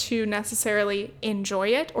get to necessarily enjoy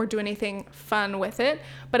it or do anything fun with it,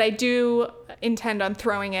 but I do intend on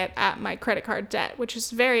throwing it at my credit card debt, which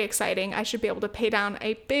is very exciting. I should be able to pay down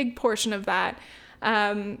a big portion of that.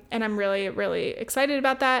 And I'm really, really excited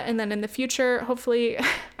about that. And then in the future, hopefully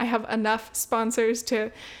I have enough sponsors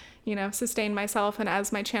to, sustain myself. And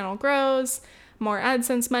as my channel grows, more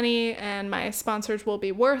AdSense money and my sponsors will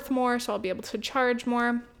be worth more. So I'll be able to charge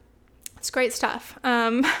more. It's great stuff.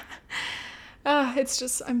 It's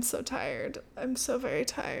just, I'm so tired. I'm so very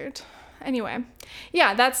tired. Anyway,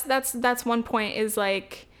 yeah, that's one point is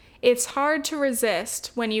like, it's hard to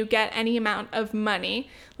resist when you get any amount of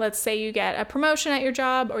money. Let's say you get a promotion at your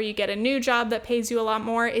job or you get a new job that pays you a lot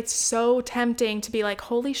more. It's so tempting to be like,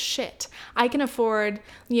 holy shit, I can afford,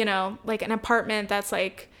 like an apartment that's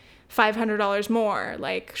like $500 more.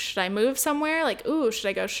 Like, should I move somewhere? Like, ooh, should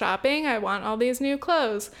I go shopping? I want all these new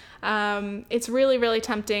clothes. It's really, really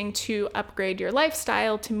tempting to upgrade your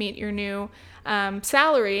lifestyle to meet your new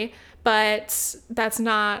salary, but that's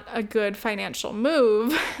not a good financial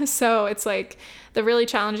move. So it's like the really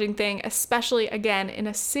challenging thing, especially again in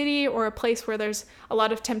a city or a place where there's a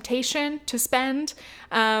lot of temptation to spend.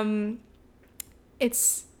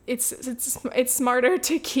 It's smarter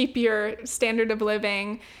to keep your standard of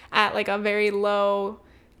living at like a very low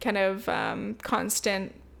kind of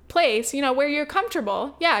constant place, where you're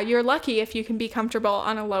comfortable. Yeah, you're lucky if you can be comfortable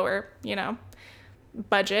on a lower,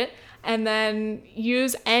 budget, and then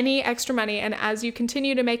use any extra money. And as you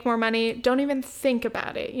continue to make more money, don't even think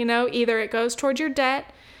about it. Either it goes towards your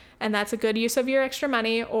debt and that's a good use of your extra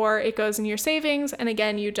money, or it goes in your savings. And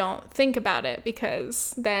again, you don't think about it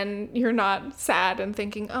because then you're not sad and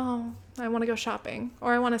thinking, oh, I want to go shopping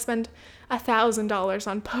or I want to spend $1,000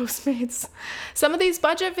 on Postmates. Some of these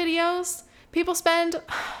budget videos, people spend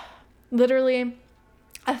literally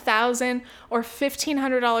 $1,000 or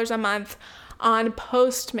 $1,500 a month on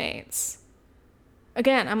Postmates.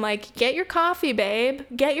 Again, I'm like, get your coffee, babe.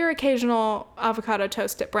 Get your occasional avocado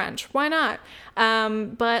toast at brunch. Why not?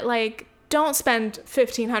 But like, don't spend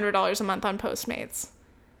 $1,500 a month on Postmates.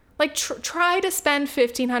 Like, try to spend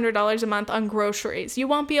 $1,500 a month on groceries. You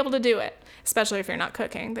won't be able to do it, especially if you're not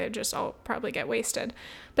cooking. They just all probably get wasted.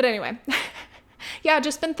 But anyway, yeah,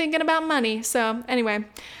 just been thinking about money. So anyway,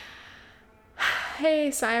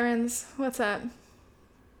 hey, sirens, what's up?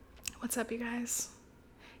 What's up, you guys?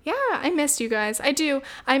 Yeah, I miss you guys. I do.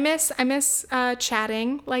 I miss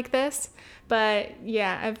chatting like this. But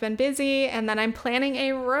yeah, I've been busy, and then I'm planning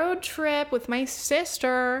a road trip with my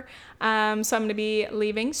sister. So I'm going to be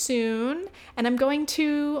leaving soon, and I'm going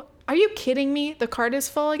to. Are you kidding me? The card is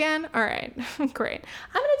full again? All right, great.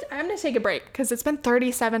 I'm gonna take a break because it's been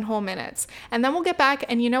 37 whole minutes, and then we'll get back.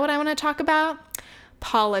 And you know what I want to talk about?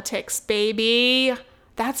 Politics, baby.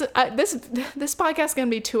 That's this podcast is going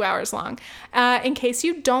to be 2 hours long. In case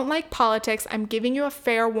you don't like politics, I'm giving you a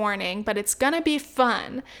fair warning, but it's going to be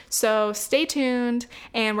fun. So stay tuned,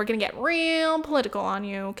 and we're going to get real political on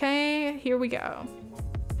you, okay? Here we go.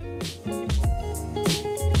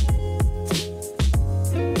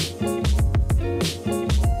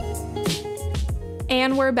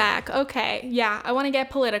 And we're back. Okay, yeah, I want to get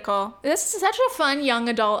political. This is such a fun young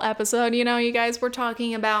adult episode. You guys, we're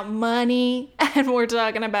talking about money and we're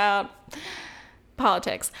talking about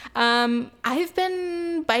politics. I've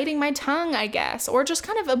been biting my tongue, I guess, or just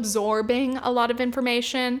kind of absorbing a lot of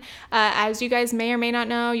information. As you guys may or may not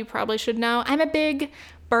know, you probably should know, I'm a big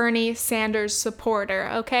Bernie Sanders supporter,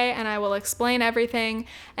 okay? And I will explain everything.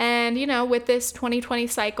 And, with this 2020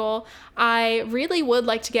 cycle, I really would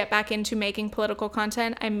like to get back into making political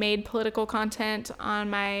content. I made political content on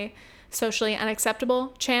my Socially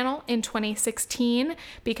Unacceptable channel in 2016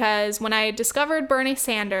 because when I discovered Bernie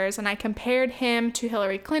Sanders and I compared him to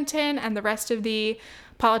Hillary Clinton and the rest of the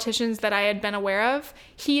politicians that I had been aware of,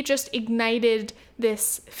 he just ignited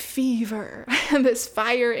this fever, this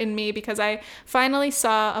fire in me because I finally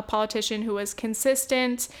saw a politician who was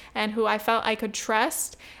consistent and who I felt I could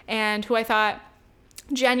trust and who I thought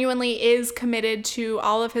genuinely is committed to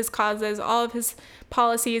all of his causes, all of his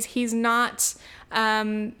policies. He's not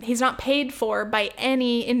paid for by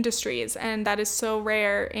any industries, and that is so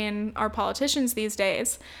rare in our politicians these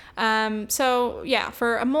days. So yeah,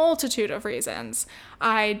 for a multitude of reasons,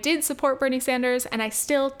 I did support Bernie Sanders, and I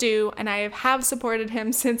still do, and I have supported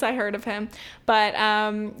him since I heard of him. But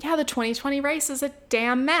yeah, the 2020 race is a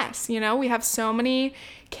damn mess. We have so many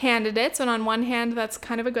candidates, and on one hand, that's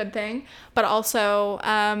kind of a good thing, but also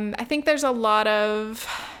I think there's a lot of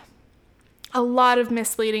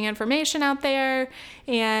misleading information out there,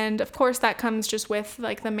 and of course that comes just with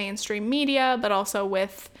like the mainstream media, but also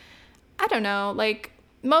with, I don't know, like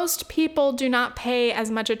most people do not pay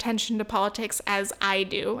as much attention to politics as I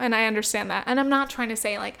do, and I understand that. And I'm not trying to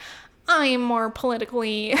say like I'm more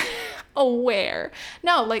politically aware.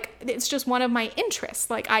 No, like it's just one of my interests.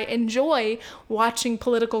 Like I enjoy watching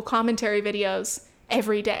political commentary videos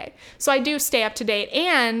every day. So I do stay up to date,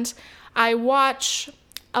 and I watch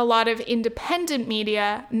a lot of independent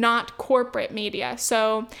media, not corporate media.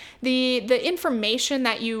 So the information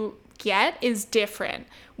that you get is different.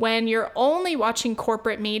 When you're only watching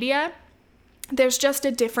corporate media, there's just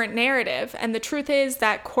a different narrative. And the truth is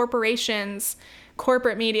that corporations,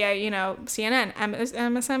 corporate media, you know, CNN,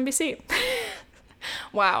 MSNBC.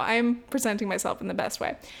 Wow, I'm presenting myself in the best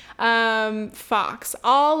way. Fox,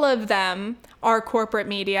 all of them are corporate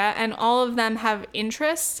media, and all of them have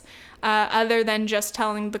interests other than just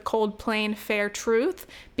telling the cold, plain, fair truth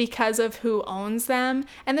because of who owns them.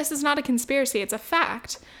 And this is not a conspiracy, it's a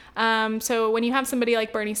fact. So when you have somebody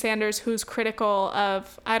like Bernie Sanders who's critical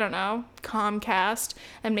of, I don't know, Comcast,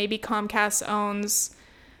 and maybe Comcast owns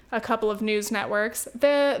a couple of news networks,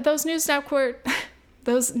 those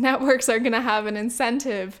networks are going to have an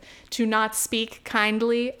incentive to not speak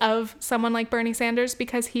kindly of someone like Bernie Sanders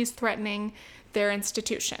because he's threatening their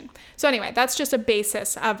institution. So anyway, that's just a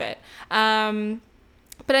basis of it. But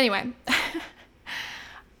anyway,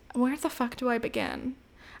 where the fuck do I begin?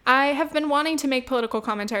 I have been wanting to make political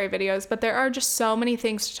commentary videos, but there are just so many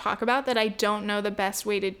things to talk about that I don't know the best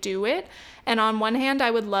way to do it. And on one hand, I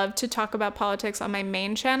would love to talk about politics on my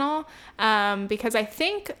main channel because I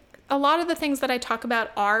think a lot of the things that I talk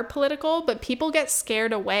about are political, but people get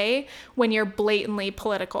scared away when you're blatantly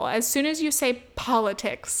political. As soon as you say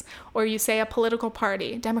politics or you say a political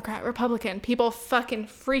party, Democrat, Republican, people fucking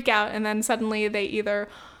freak out, and then suddenly they either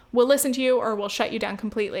will listen to you or will shut you down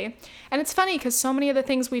completely. And it's funny because so many of the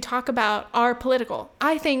things we talk about are political.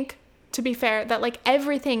 I think, to be fair, that like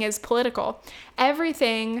everything is political.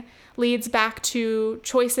 Everything leads back to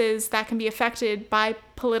choices that can be affected by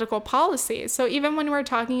political policies. So even when we're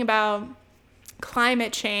talking about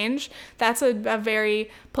climate change, that's a very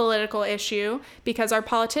political issue because our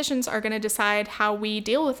politicians are going to decide how we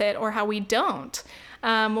deal with it or how we don't.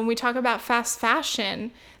 When we talk about fast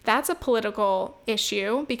fashion, that's a political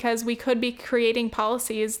issue because we could be creating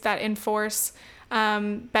policies that enforce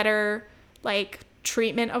better like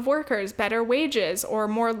treatment of workers, better wages, or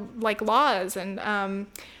more like laws and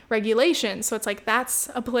regulations. So it's like that's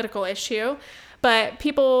a political issue. But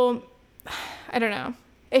people, I don't know.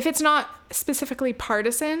 If it's not specifically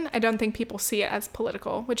partisan, I don't think people see it as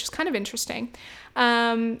political, which is kind of interesting.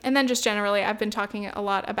 And then just generally, I've been talking a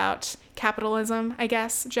lot about capitalism, I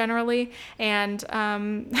guess, generally, and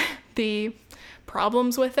the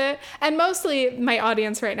problems with it. And mostly my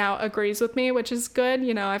audience right now agrees with me, which is good.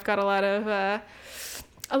 You know, I've got a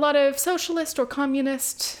lot of socialist or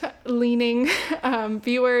communist leaning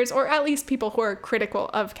viewers, or at least people who are critical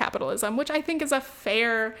of capitalism, which I think is a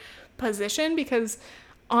fair position because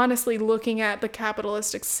honestly, looking at the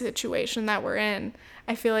capitalistic situation that we're in,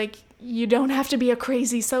 I feel like you don't have to be a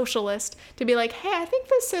crazy socialist to be like, hey, I think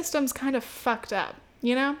this system's kind of fucked up,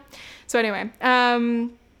 you know? So anyway,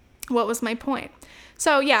 what was my point?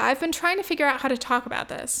 So yeah, I've been trying to figure out how to talk about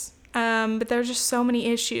this. But there's just so many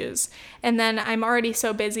issues. And then I'm already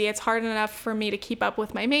so busy. It's hard enough for me to keep up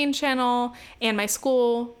with my main channel and my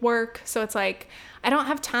school work. So it's like, I don't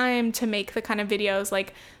have time to make the kind of videos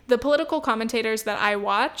like the political commentators that I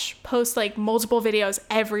watch post like multiple videos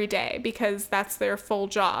every day because that's their full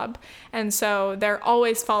job. And so they're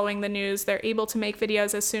always following the news. They're able to make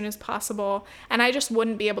videos as soon as possible. And I just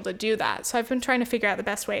wouldn't be able to do that. So I've been trying to figure out the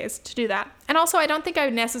best ways to do that. And also, I don't think I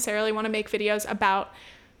necessarily want to make videos about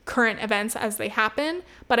current events as they happen,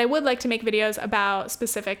 but I would like to make videos about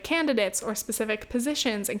specific candidates or specific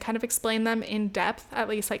positions and kind of explain them in depth, at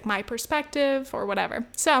least like my perspective or whatever.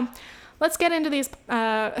 So let's get into these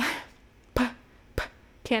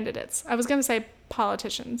candidates. I was going to say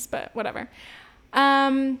politicians, but whatever.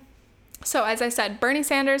 So as I said, Bernie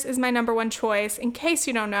Sanders is my number one choice. In case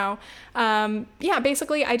you don't know,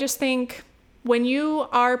 basically I just think when you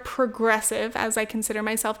are progressive, as I consider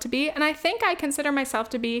myself to be, and I think I consider myself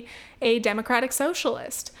to be a democratic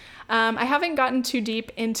socialist. I haven't gotten too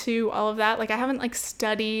deep into all of that. Like I haven't like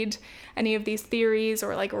studied any of these theories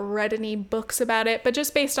or like read any books about it, but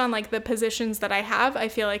just based on like the positions that I have, I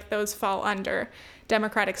feel like those fall under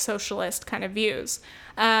democratic socialist kind of views.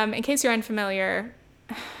 In case you're unfamiliar,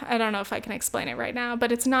 I don't know if I can explain it right now,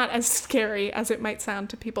 but it's not as scary as it might sound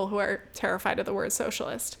to people who are terrified of the word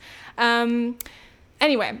socialist.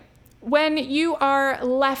 Anyway, when you are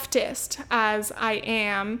leftist, as I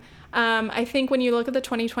am, I think when you look at the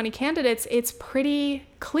 2020 candidates, it's pretty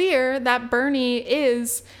clear that Bernie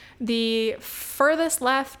is the furthest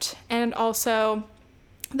left and also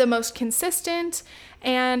the most consistent.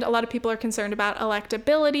 And a lot of people are concerned about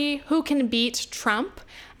electability, who can beat Trump.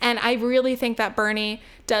 And I really think that Bernie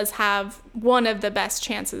does have one of the best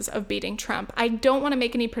chances of beating Trump. I don't want to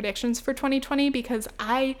make any predictions for 2020 because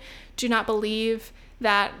I do not believe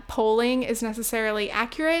that polling is necessarily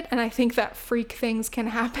accurate. And I think that freak things can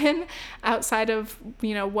happen outside of,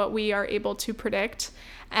 what we are able to predict.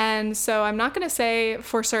 And so I'm not going to say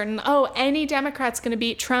for certain, any Democrat's going to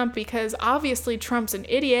beat Trump because obviously Trump's an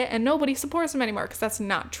idiot and nobody supports him anymore, because that's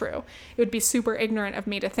not true. It would be super ignorant of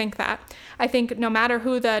me to think that. I think no matter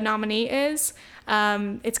who the nominee is,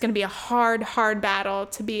 it's going to be a hard battle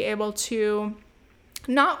to be able to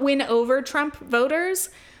not win over Trump voters,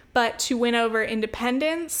 but to win over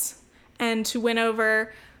independents and to win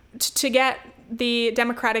over, to get the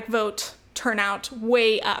Democratic vote turnout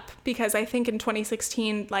way up, because I think in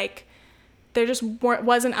 2016, there just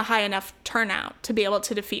wasn't a high enough turnout to be able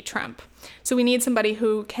to defeat Trump. So we need somebody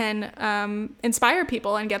who can inspire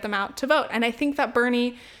people and get them out to vote. And I think that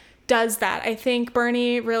Bernie does that. I think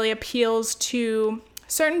Bernie really appeals to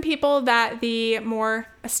certain people that the more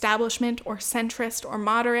establishment or centrist or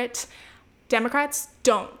moderate Democrats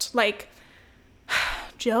don't. Like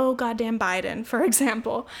Joe goddamn Biden, for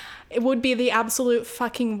example, it would be the absolute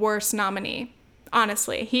fucking worst nominee.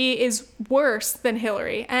 Honestly, he is worse than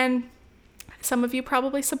Hillary. And some of you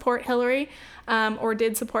probably support Hillary or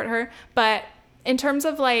did support her. But in terms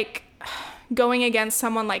of going against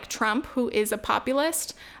someone like Trump, who is a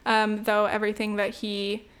populist, though everything that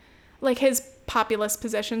his populist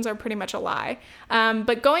positions are pretty much a lie.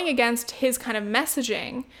 But going against his kind of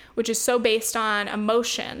messaging, which is so based on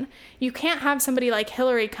emotion, you can't have somebody like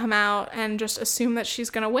Hillary come out and just assume that she's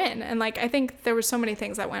going to win. And I think there were so many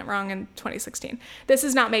things that went wrong in 2016. This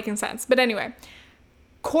is not making sense. But anyway,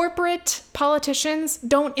 corporate politicians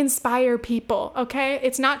don't inspire people, okay?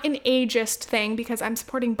 It's not an ageist thing, because I'm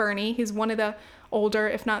supporting Bernie. He's one of the older,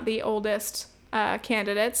 if not the oldest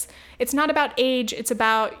candidates. It's not about age. It's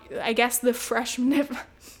about, I guess, the freshness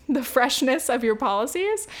of your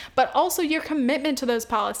policies, but also your commitment to those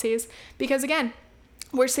policies. Because again,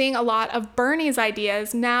 we're seeing a lot of Bernie's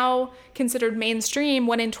ideas now considered mainstream,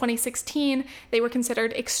 when in 2016 they were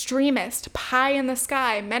considered extremist, pie in the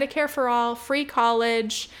sky, Medicare for all, free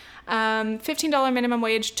college, $15 minimum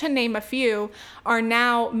wage, to name a few, are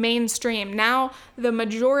now mainstream. Now the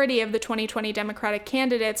majority of the 2020 Democratic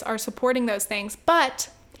candidates are supporting those things. But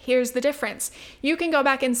here's the difference. You can go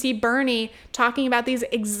back and see Bernie talking about these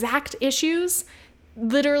exact issues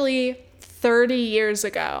literally 30 years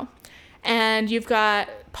ago. And you've got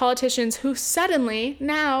politicians who suddenly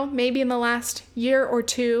now, maybe in the last year or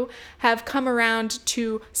two, have come around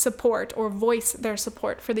to support or voice their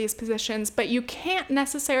support for these positions. But you can't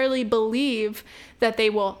necessarily believe that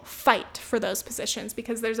they will fight for those positions,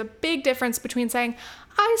 because there's a big difference between saying,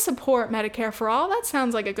 I support Medicare for all, that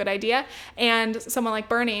sounds like a good idea, and someone like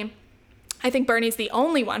Bernie. I think Bernie's the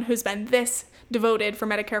only one who's been this devoted for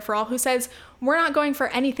Medicare for all, who says, we're not going for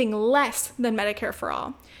anything less than Medicare for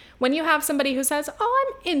all. When you have somebody who says,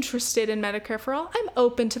 I'm interested in Medicare for all, I'm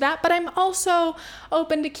open to that, but I'm also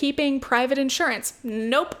open to keeping private insurance.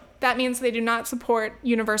 Nope. That means they do not support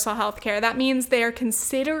universal health care. That means they are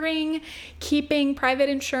considering keeping private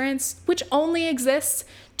insurance, which only exists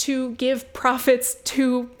to give profits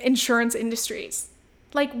to insurance industries.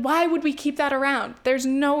 Why would we keep that around? There's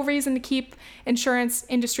no reason to keep insurance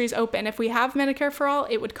industries open. If we have Medicare for all,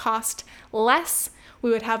 it would cost less.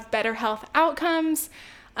 We would have better health outcomes.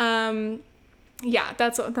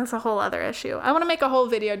 That's a whole other issue. I want to make a whole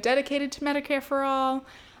video dedicated to Medicare for all.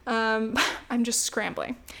 I'm just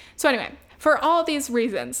scrambling. So anyway, for all these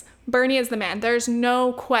reasons, Bernie is the man. There's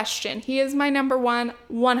no question. He is my number one,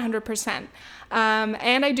 100%.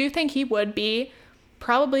 And I do think he would be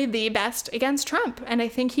probably the best against Trump. And I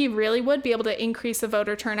think he really would be able to increase the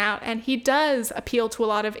voter turnout. And he does appeal to a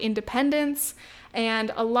lot of independents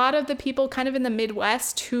and a lot of the people kind of in the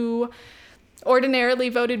Midwest who ordinarily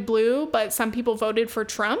voted blue, but some people voted for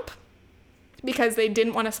Trump because they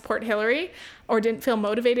didn't want to support Hillary or didn't feel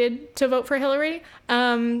motivated to vote for Hillary.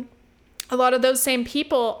 A lot of those same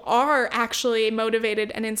people are actually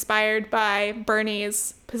motivated and inspired by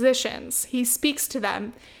Bernie's positions. He speaks to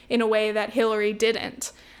them in a way that Hillary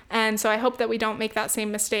didn't. And so I hope that we don't make that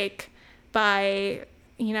same mistake by,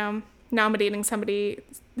 nominating somebody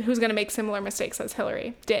who's going to make similar mistakes as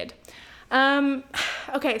Hillary did.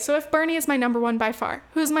 Okay, so if Bernie is my number one by far,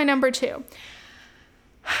 who's my number two?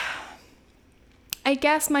 I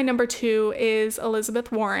guess my number two is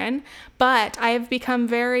Elizabeth Warren, but I have become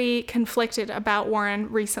very conflicted about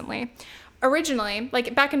Warren recently. originally,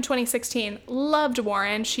 like back in 2016, loved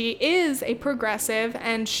Warren. She is a progressive,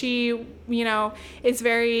 and she,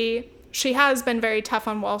 she has been very tough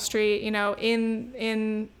on Wall Street,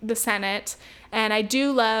 in the Senate. And I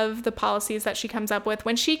do love the policies that she comes up with.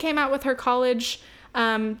 When she came out with her college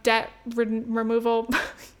debt removal,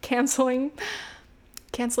 canceling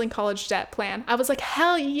college debt plan, I was like,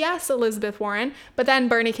 hell yes, Elizabeth Warren. But then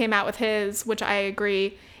Bernie came out with his, which I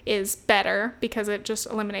agree is better because it just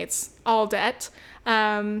eliminates all debt.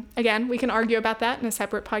 Again, we can argue about that in a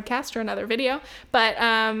separate podcast or another video. But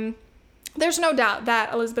there's no doubt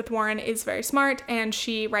that Elizabeth Warren is very smart and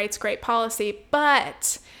she writes great policy.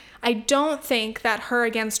 But I don't think that her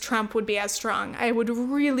against Trump would be as strong. I would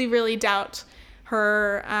really, really doubt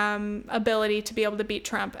her ability to be able to beat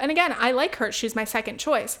Trump. And again, I like her. She's my second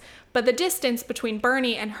choice. But the distance between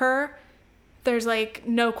Bernie and her, there's like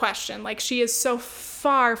no question. Like, she is so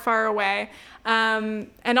far, far away.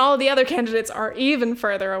 And all of the other candidates are even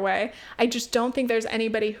further away. I just don't think there's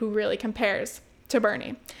anybody who really compares to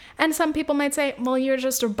Bernie. And some people might say, well, you're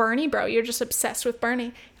just a Bernie bro. You're just obsessed with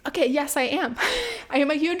Bernie. Okay, yes, I am. I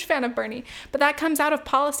am a huge fan of Bernie. But that comes out of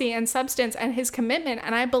policy and substance and his commitment.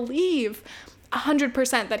 And I believe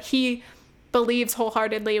 100% that he believes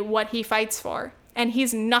wholeheartedly what he fights for. And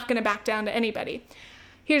he's not going to back down to anybody.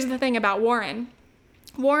 Here's the thing about Warren.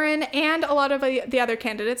 Warren and a lot of the other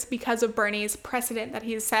candidates, because of Bernie's precedent that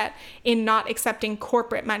he's set in not accepting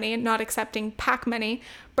corporate money, not accepting PAC money,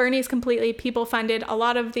 Bernie's completely people-funded. A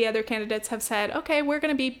lot of the other candidates have said, okay, we're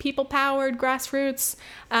going to be people-powered, grassroots,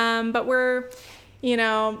 but we're,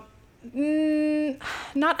 not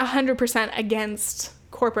 100% against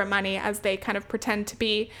corporate money as they kind of pretend to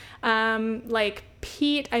be. Like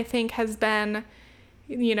Pete, I think, has been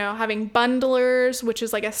having bundlers, which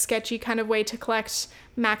is like a sketchy kind of way to collect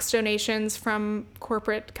max donations from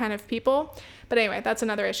corporate kind of people. But anyway, that's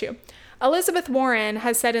another issue. Elizabeth Warren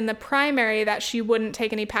has said in the primary that she wouldn't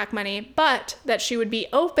take any PAC money, but that she would be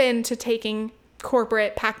open to taking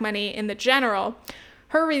corporate PAC money in the general.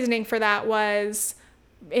 Her reasoning for that was,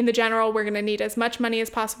 in the general, we're going to need as much money as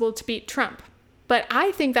possible to beat Trump. But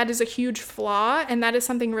I think that is a huge flaw, and that is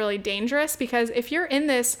something really dangerous, because if you're in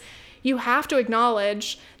this, you have to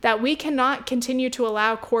acknowledge that we cannot continue to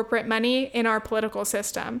allow corporate money in our political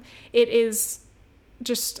system. It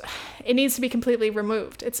needs to be completely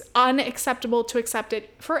removed. It's unacceptable to accept it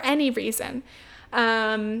for any reason.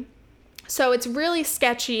 So it's really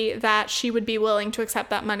sketchy that she would be willing to accept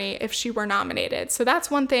that money if she were nominated. So that's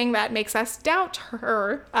one thing that makes us doubt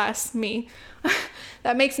her, me.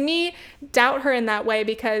 That makes me doubt her in that way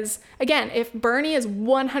because, again, if Bernie is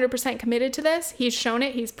 100% committed to this, he's shown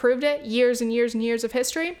it, he's proved it, years and years and years of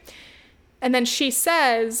history, and then she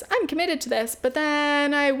says, I'm committed to this, but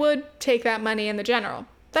then I would take that money in the general.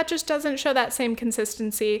 That just doesn't show that same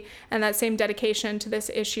consistency and that same dedication to this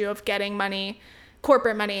issue of getting money,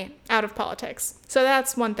 corporate money, out of politics. So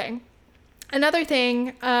that's one thing. Another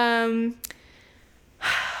thing,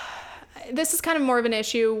 this is kind of more of an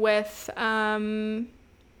issue with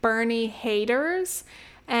Bernie haters,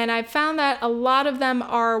 and I've found that a lot of them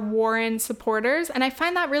are Warren supporters, and I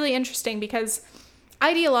find that really interesting because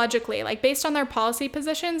ideologically, like based on their policy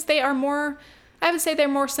positions, I would say they're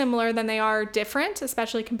more similar than they are different,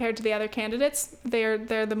 especially compared to the other candidates. They're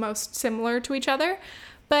the most similar to each other,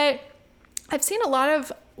 but I've seen a lot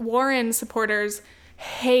of Warren supporters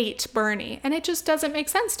hate Bernie, and it just doesn't make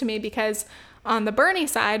sense to me because on the Bernie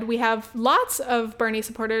side, we have lots of Bernie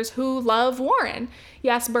supporters who love Warren.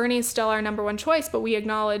 Yes, Bernie is still our number one choice, but we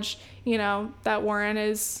acknowledge, that Warren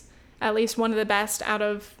is at least one of the best out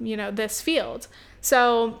of, this field.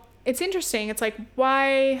 So it's interesting. It's like,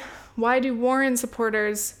 why do Warren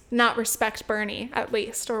supporters not respect Bernie at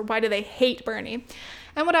least? Or why do they hate Bernie?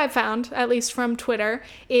 And what I've found, at least from Twitter,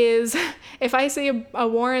 is if I see a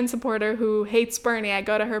Warren supporter who hates Bernie, I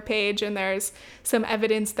go to her page and there's some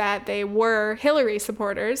evidence that they were Hillary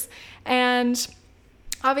supporters. And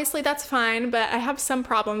obviously that's fine, but I have some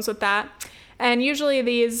problems with that. And usually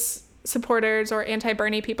these supporters or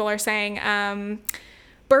anti-Bernie people are saying,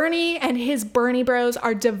 Bernie and his Bernie bros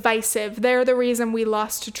are divisive. They're the reason we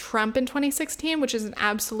lost to Trump in 2016, which is an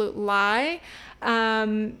absolute lie.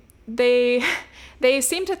 They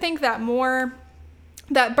seem to think that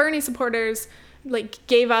Bernie supporters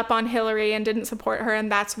gave up on Hillary and didn't support her, and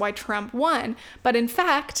that's why Trump won. But in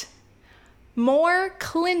fact, more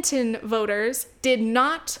Clinton voters did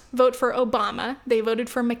not vote for Obama. They voted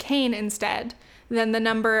for McCain instead than the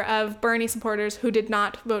number of Bernie supporters who did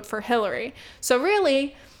not vote for Hillary. So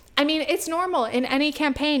really, I mean, it's normal in any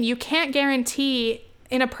campaign. You can't guarantee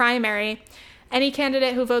in a primary any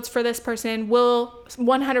candidate who votes for this person will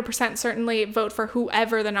 100% certainly vote for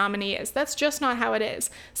whoever the nominee is. That's just not how it is.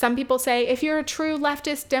 Some people say, if you're a true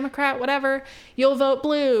leftist, Democrat, whatever, you'll vote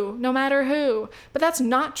blue, no matter who. But that's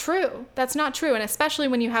not true. That's not true. And especially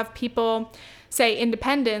when you have people, say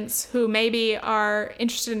independents, who maybe are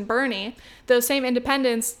interested in Bernie, those same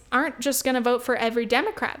independents aren't just going to vote for every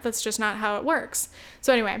Democrat. That's just not how it works.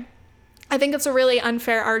 So anyway, I think it's a really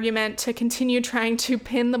unfair argument to continue trying to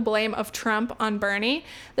pin the blame of Trump on Bernie.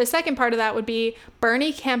 The second part of that would be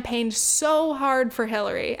Bernie campaigned so hard for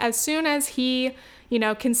Hillary. As soon as he,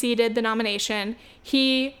 conceded the nomination,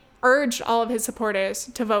 he urged all of his supporters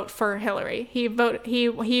to vote for Hillary. He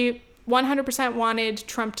 100% wanted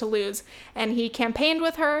Trump to lose, and he campaigned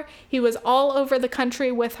with her. He was all over the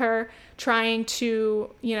country with her, trying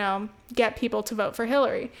to, get people to vote for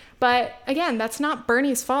Hillary. But again, that's not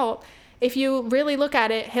Bernie's fault. If you really look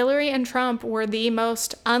at it, Hillary and Trump were the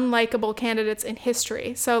most unlikable candidates in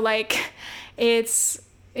history. So it's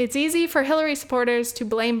easy for Hillary supporters to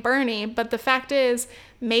blame Bernie, but the fact is,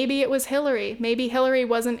 maybe it was Hillary. Maybe Hillary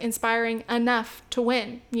wasn't inspiring enough to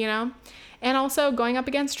win, And also going up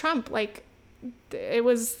against Trump, it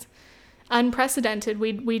was unprecedented.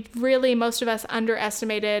 We really, most of us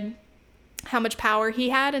underestimated how much power he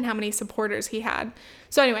had and how many supporters he had.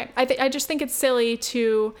 So anyway, I just think it's silly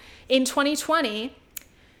to, in 2020,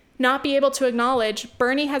 not be able to acknowledge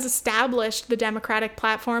Bernie has established the Democratic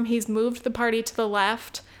platform. He's moved the party to the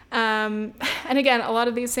left. And again, a lot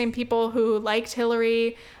of these same people who liked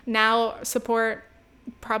Hillary now support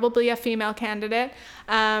probably a female candidate,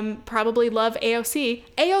 probably love AOC.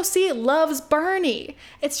 AOC loves Bernie.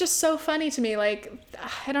 It's just so funny to me. I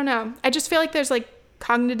don't know. I just feel like there's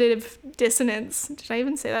cognitive dissonance. Did I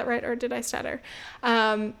even say that right, or did I stutter?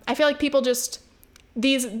 I feel like people just,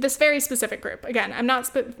 this very specific group, again, I'm not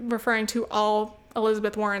referring to all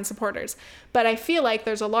Elizabeth Warren supporters, but I feel like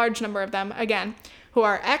there's a large number of them, again, who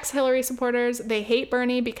are ex-Hillary supporters. They hate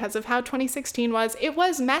Bernie because of how 2016 was. It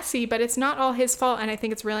was messy, but it's not all his fault, and I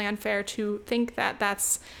think it's really unfair to think that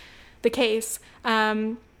that's the case.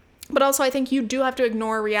 But also, I think you do have to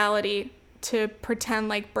ignore reality to pretend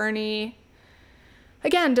like Bernie,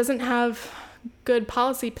 again, doesn't have good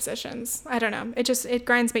policy positions. I don't know. It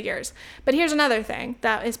grinds my gears. But here's another thing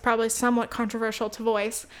that is probably somewhat controversial to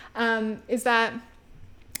voice, is that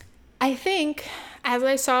I think, as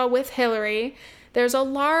I saw with Hillary, there's a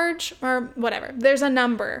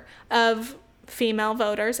number of female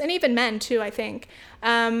voters, and even men too, I think,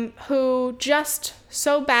 who just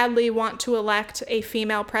so badly want to elect a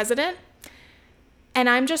female president. And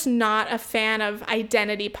I'm just not a fan of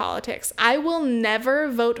identity politics. I will never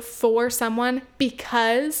vote for someone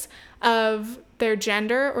because of their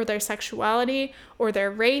gender or their sexuality or their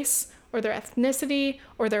race or their ethnicity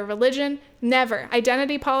or their religion. Never.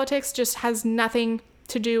 Identity politics just has nothing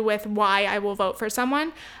to do with why I will vote for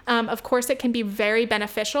someone. Of course, it can be very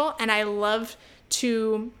beneficial, and I love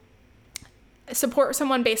to support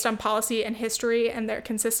someone based on policy and history and their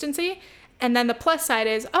consistency. And then the plus side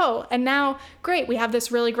is, and now, great, we have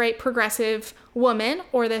this really great progressive woman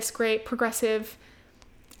or this great progressive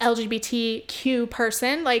LGBTQ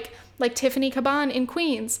person, like Tiffany Caban in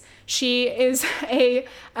Queens. She is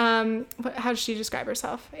how does she describe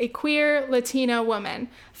herself? A queer Latina woman.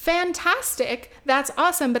 Fantastic. That's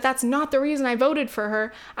awesome, but that's not the reason I voted for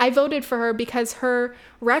her. I voted for her because her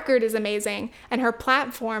record is amazing and her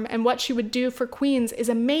platform and what she would do for Queens is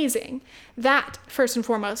amazing. That, first and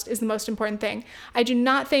foremost, is the most important thing. I do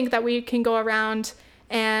not think that we can go around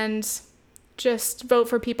and just vote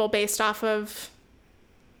for people based off of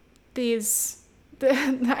the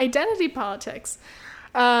identity politics.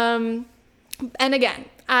 And again,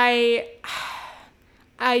 I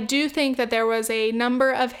do think that there was a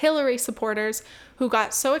number of Hillary supporters who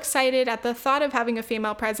got so excited at the thought of having a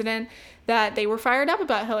female president that they were fired up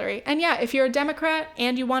about Hillary. And yeah, if you're a Democrat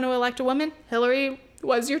and you want to elect a woman, Hillary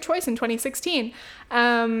was your choice in 2016.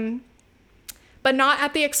 But not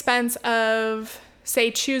at the expense of,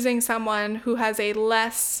 say, choosing someone who has a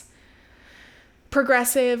less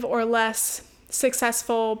progressive or less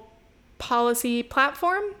successful policy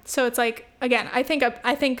platform. So it's again, I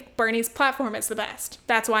think Bernie's platform is the best.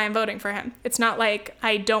 That's why I'm voting for him. It's not like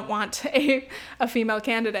I don't want a female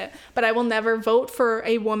candidate, but I will never vote for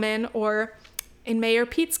a woman, or in Mayor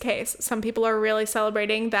Pete's case, some people are really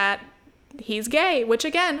celebrating that he's gay, which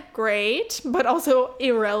again, great, but also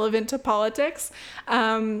irrelevant to politics.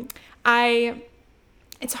 It's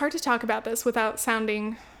hard to talk about this without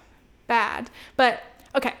sounding bad, but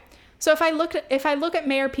okay. So if I look at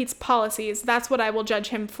Mayor Pete's policies, that's what I will judge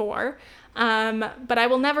him for. But I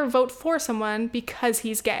will never vote for someone because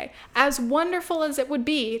he's gay. As wonderful as it would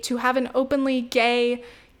be to have an openly gay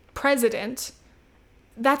president,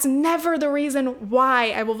 that's never the reason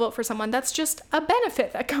why I will vote for someone. That's just a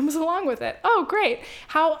benefit that comes along with it. Oh, great.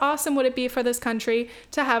 How awesome would it be for this country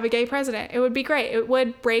to have a gay president? It would be great. It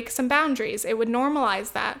would break some boundaries. It would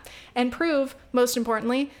normalize that and prove, most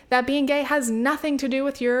importantly, that being gay has nothing to do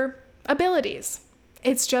with your abilities.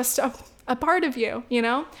 It's just a part of you, you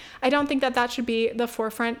know? I don't think that should be the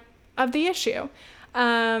forefront of the issue.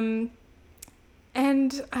 And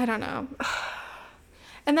I don't know.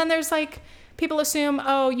 And then there's like, people assume,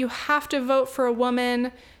 oh, you have to vote for a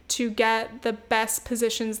woman to get the best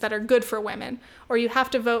positions that are good for women, or you have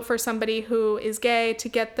to vote for somebody who is gay to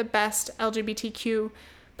get the best LGBTQ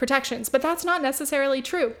protections. But that's not necessarily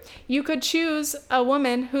true. You could choose a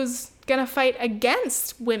woman who's gonna fight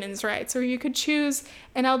against women's rights, or you could choose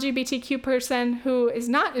an LGBTQ person who is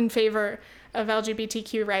not in favor of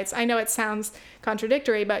LGBTQ rights. I know it sounds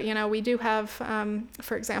contradictory, but you know, we do have,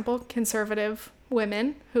 for example, conservative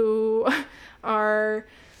women who are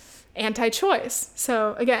anti-choice.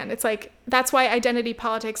 So again, it's like, that's why identity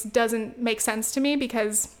politics doesn't make sense to me,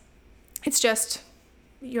 because it's just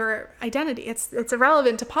your identity. It's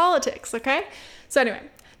irrelevant to politics, okay? So anyway,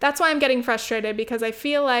 that's why I'm getting frustrated, because I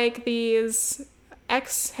feel like these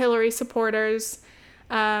ex-Hillary supporters,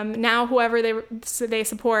 now whoever they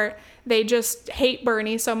support, they just hate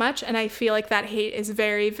Bernie so much, and I feel like that hate is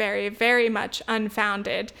very, very, very much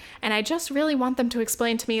unfounded. And I just really want them to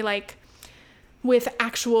explain to me, like, with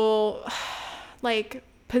actual, like,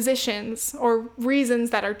 positions or reasons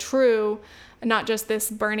that are true, not just this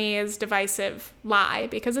Bernie is divisive lie,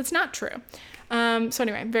 because it's not true. So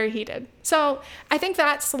anyway, I'm very heated. So I think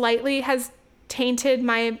that slightly has tainted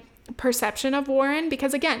my perception of Warren,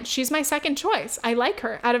 because again, she's my second choice. I like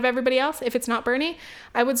her. Out of everybody else, if it's not Bernie,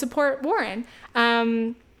 I would support Warren.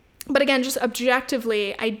 But again, just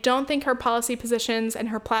objectively, I don't think her policy positions and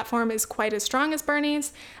her platform is quite as strong as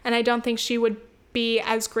Bernie's, and I don't think she would be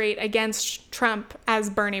as great against Trump as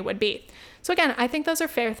Bernie would be. So again, I think those are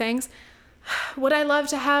fair things. Would I love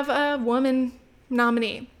to have a woman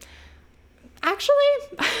nominee?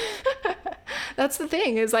 Actually, that's the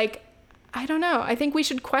thing, is like, I don't know. I think we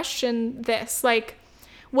should question this. Like,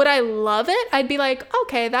 would I love it? I'd be like,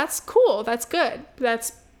 okay, that's cool. That's good.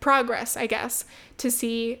 That's progress, I guess, to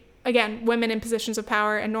see, again, women in positions of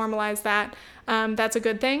power and normalize that. That's a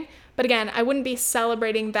good thing. But again, I wouldn't be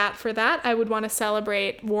celebrating that for that. I would want to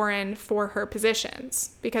celebrate Warren for her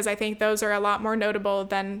positions, because I think those are a lot more notable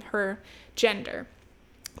than her gender.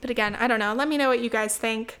 But again, I don't know. Let me know what you guys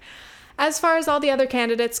think. As far as all the other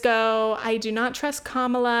candidates go, I do not trust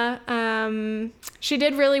Kamala. She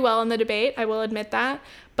did really well in the debate, I will admit that.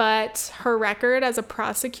 But her record as a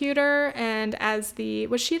prosecutor and as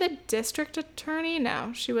was she the district attorney?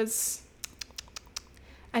 No, she was,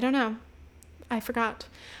 I don't know. I forgot.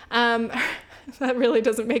 That really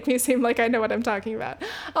doesn't make me seem like I know what I'm talking about.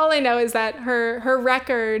 All I know is that her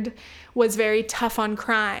record was very tough on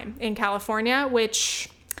crime in California, which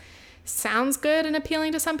sounds good and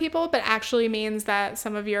appealing to some people, but actually means that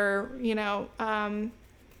some of your,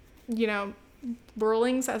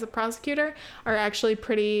 rulings as a prosecutor are actually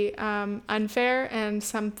pretty unfair, and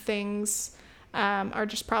some things are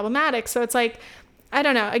just problematic. So it's like, I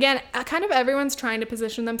don't know. Again, kind of everyone's trying to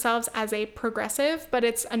position themselves as a progressive, but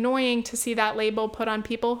it's annoying to see that label put on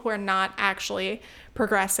people who are not actually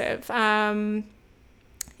progressive.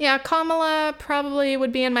 Yeah, Kamala probably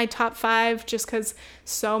would be in my top 5, just because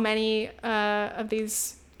so many of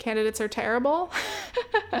these candidates are terrible.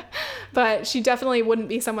 But she definitely wouldn't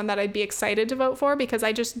be someone that I'd be excited to vote for, because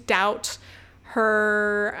I just doubt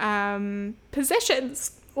her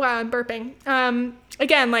positions. Wow, I'm burping.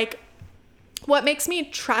 Again, like, what makes me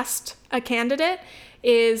trust a candidate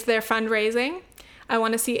is their fundraising. I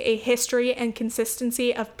want to see a history and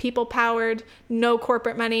consistency of people-powered, no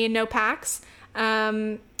corporate money, no PACs.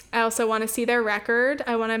 I also want to see their record.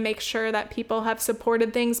 I want to make sure that people have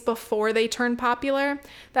supported things before they turn popular.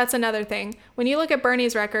 That's another thing. When you look at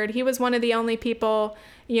Bernie's record, he was one of the only people,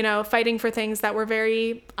 fighting for things that were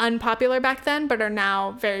very unpopular back then, but are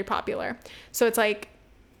now very popular. So it's like,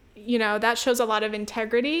 that shows a lot of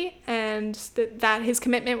integrity, and that his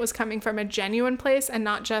commitment was coming from a genuine place and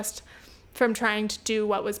not just from trying to do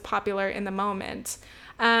what was popular in the moment.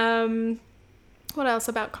 What else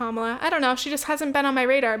about Kamala? I don't know. She just hasn't been on my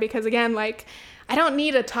radar, because again, like, I don't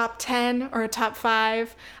need a top 10 or a top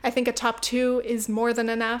 5. I think a top 2 is more than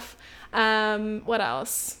enough. What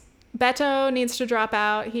else? Beto needs to drop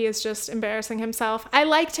out. He is just embarrassing himself. I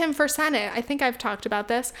liked him for Senate. I think I've talked about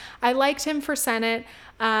this. I liked him for Senate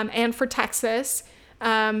and for Texas.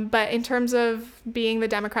 But in terms of being the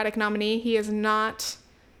Democratic nominee, he is not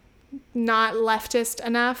leftist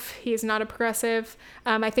enough. He's not a progressive.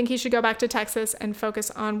 I think he should go back to Texas and focus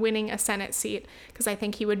on winning a Senate seat because I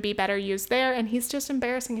think he would be better used there. And he's just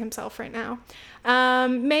embarrassing himself right now.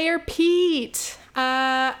 Mayor Pete.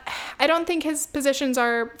 I don't think his positions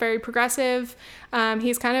are very progressive.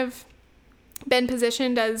 He's kind of been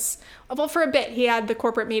positioned as, well, for a bit he had the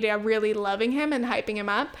corporate media really loving him and hyping him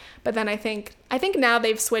up, but then I think now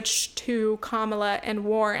they've switched to Kamala and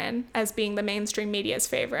Warren as being the mainstream media's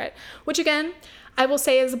favorite, which again I will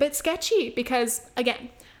say is a bit sketchy because again,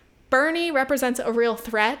 Bernie represents a real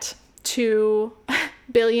threat to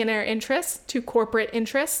billionaire interests, to corporate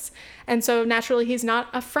interests, and so naturally he's not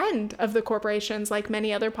a friend of the corporations like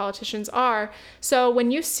many other politicians are. So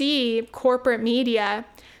when you see corporate media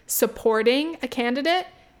supporting a candidate,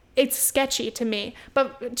 it's sketchy to me.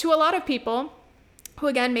 But to a lot of people who,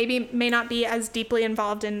 again, maybe may not be as deeply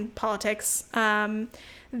involved in politics,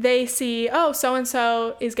 they see, oh,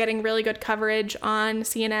 so-and-so is getting really good coverage on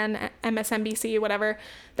CNN, MSNBC, whatever.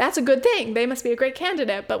 That's a good thing. They must be a great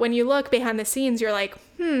candidate. But when you look behind the scenes, you're like,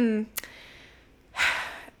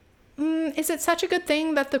 is it such a good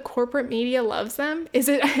thing that the corporate media loves them?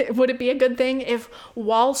 Would it be a good thing if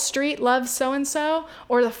Wall Street loves so-and-so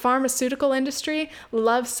or the pharmaceutical industry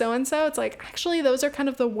loves so-and-so? It's like, actually, those are kind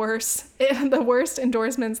of the worst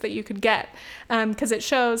endorsements that you could get, because it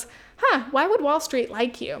shows, why would Wall Street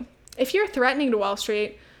like you? If you're threatening to Wall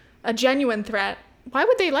Street, a genuine threat, why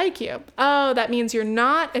would they like you? Oh, that means you're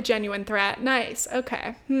not a genuine threat. Nice.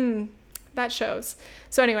 Okay. That shows.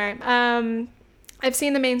 So anyway, I've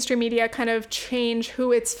seen the mainstream media kind of change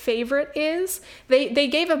who its favorite is. They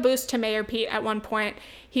gave a boost to Mayor Pete at one point.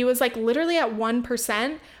 He was like literally at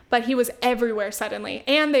 1%, but he was everywhere suddenly.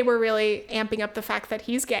 And they were really amping up the fact that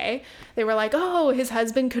he's gay. They were like, oh, his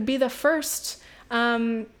husband could be the first,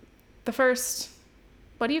 what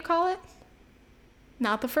do you call it?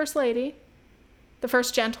 Not the first lady. The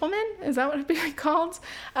first gentleman? Is that what it'd be called?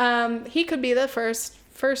 He could be the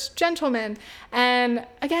first gentleman. And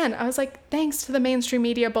again, I was like, thanks to the mainstream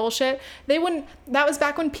media bullshit. That was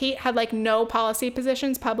back when Pete had like no policy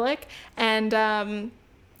positions public. And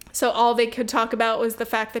so all they could talk about was the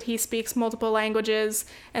fact that he speaks multiple languages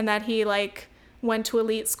and that he like went to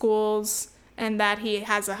elite schools and that he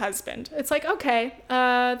has a husband. It's like, okay,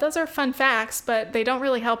 those are fun facts, but they don't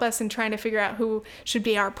really help us in trying to figure out who should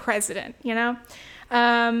be our president, you know?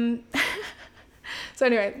 So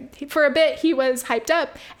anyway, for a bit, he was hyped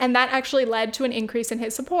up, and that actually led to an increase in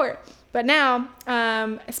his support. But now,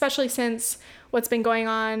 especially since what's been going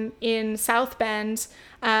on in South Bend,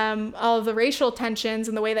 all of the racial tensions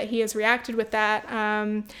and the way that he has reacted with that,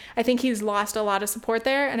 I think he's lost a lot of support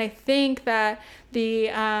there. And I think that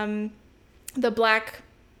the black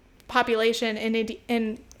population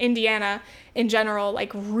in Indiana in general,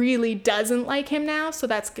 like, really doesn't like him now. So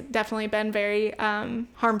that's definitely been very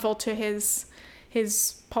harmful to his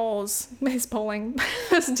polling.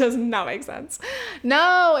 This does not make sense.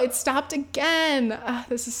 No, it stopped again.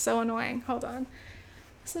 This is so annoying. Hold on.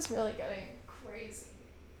 This is really getting crazy.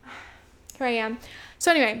 Here I am.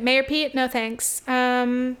 So anyway, Mayor Pete, no thanks.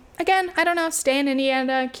 Again, I don't know, stay in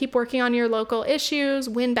Indiana, keep working on your local issues,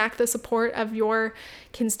 win back the support of your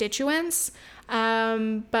constituents.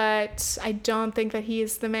 But I don't think that he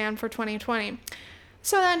is the man for 2020.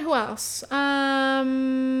 So then who else?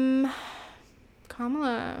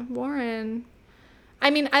 Kamala, Warren. I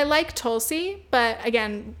mean, I like Tulsi, but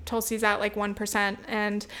again, Tulsi's at like 1%,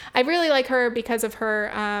 and I really like her because of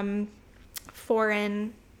her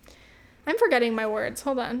foreign, I'm forgetting my words,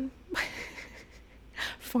 hold on.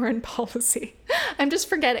 Foreign policy. I'm just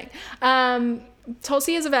forgetting.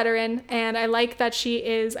 Tulsi is a veteran, and I like that she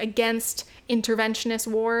is against interventionist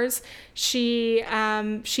wars. She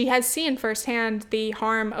has seen firsthand the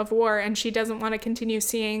harm of war, and she doesn't want to continue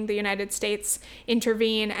seeing the United States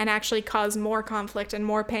intervene and actually cause more conflict and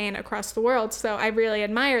more pain across the world. So I really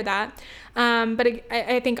admire that. But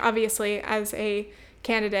I think obviously as a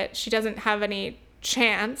candidate, she doesn't have any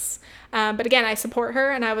chance. But again, I support her,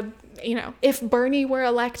 and I would, if Bernie were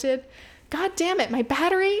elected, God damn it, my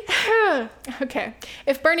battery. Okay.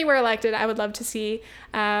 If Bernie were elected, I would love to see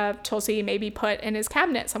Tulsi maybe put in his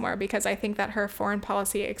cabinet somewhere, because I think that her foreign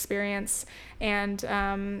policy experience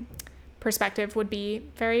and perspective would be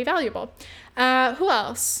very valuable. Who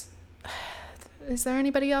else? Is there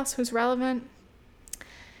anybody else who's relevant?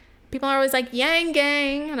 People are always like, Yang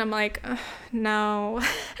Gang. And I'm like, no.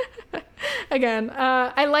 Again,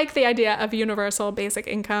 I like the idea of universal basic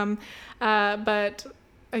income, but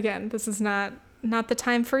again, this is not the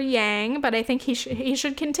time for Yang, but I think he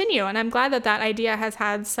should continue. And I'm glad that idea has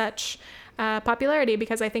had such popularity,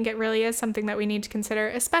 because I think it really is something that we need to consider,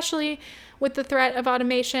 especially with the threat of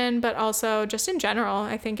automation, but also just in general.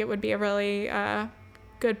 I think it would be a really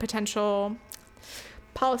good potential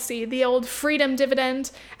policy, the old freedom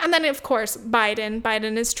dividend. And then, of course,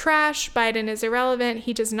 Biden is trash. Biden is irrelevant.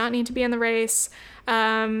 He does not need to be in the race.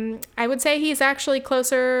 I would say he's actually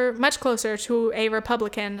much closer to a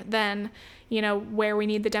Republican than, where we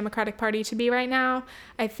need the Democratic Party to be right now.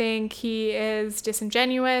 I think he is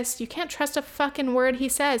disingenuous. You can't trust a fucking word he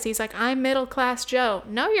says. He's like, I'm middle class Joe.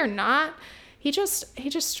 No, you're not. He just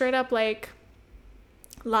straight up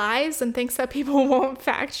lies and thinks that people won't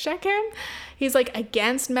fact check him. He's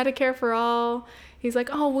against Medicare for all. He's like,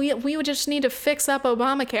 oh, we would just need to fix up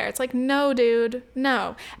Obamacare. It's like, no, dude,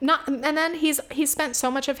 no. Not. And then he's spent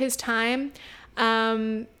so much of his time,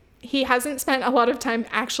 he hasn't spent a lot of time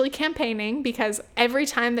actually campaigning, because every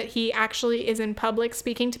time that he actually is in public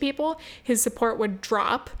speaking to people, his support would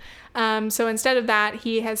drop. So instead of that,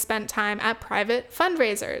 he has spent time at private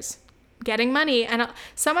fundraisers, getting money. And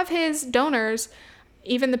some of his donors,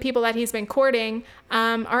 even the people that he's been courting,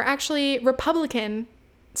 are actually Republican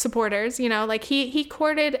supporters. He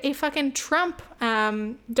courted a fucking Trump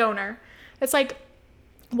donor. It's like,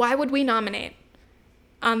 why would we nominate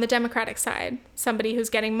on the Democratic side somebody who's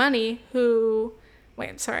getting money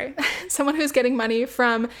someone who's getting money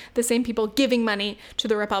from the same people giving money to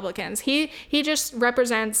the Republicans? He just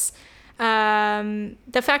represents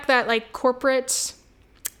the fact that corporate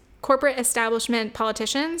establishment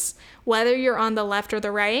politicians, whether you're on the left or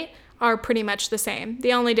the right, are pretty much the same.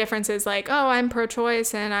 The only difference is I'm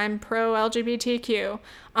pro-choice and I'm pro-LGBTQ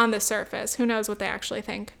on the surface. Who knows what they actually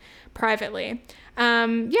think privately.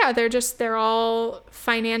 They're all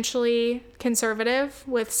financially conservative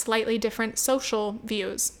with slightly different social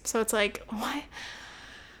views. So it's like,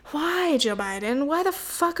 why, Joe Biden? Why the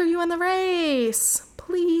fuck are you in the race?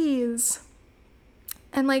 Please.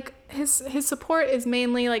 And his support is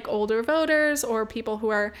mainly older voters or people who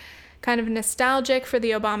are kind of nostalgic for the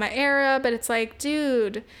Obama era. But it's like,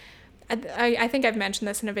 dude, I think I've mentioned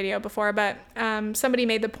this in a video before, but somebody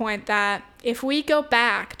made the point that if we go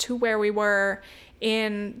back to where we were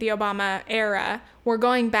in the Obama era, we're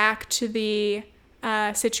going back to the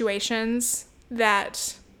situations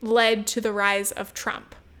that led to the rise of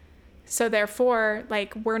Trump. So therefore,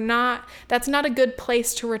 that's not a good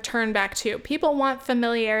place to return back to. People want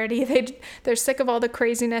familiarity. They're sick of all the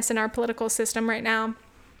craziness in our political system right now.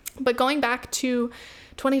 But going back to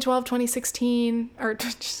 2012, 2016, or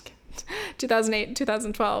just kidding, 2008,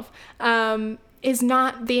 2012, is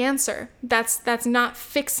not the answer. That's not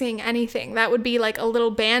fixing anything. That would be a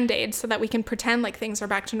little Band-Aid so that we can pretend like things are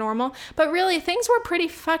back to normal. But really, things were pretty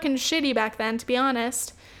fucking shitty back then, to be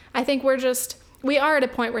honest. I think we are at a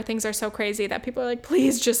point where things are so crazy that people are like,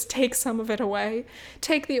 please just take some of it away.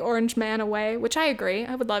 Take the orange man away, which I agree.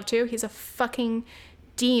 I would love to. He's a fucking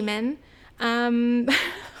demon.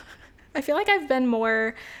 I feel like I've been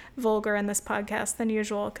more vulgar in this podcast than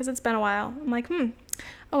usual because it's been a while. I'm like, oh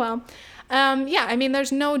well.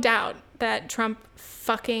 There's no doubt that Trump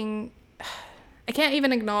fucking... I can't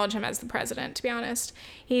even acknowledge him as the president, to be honest.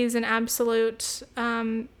 He's an absolute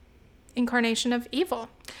incarnation of evil.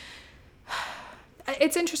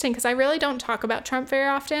 It's interesting because I really don't talk about Trump very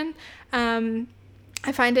often.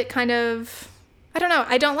 I find it kind of... I don't know.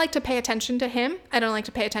 I don't like to pay attention to him. I don't like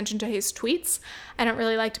to pay attention to his tweets. I don't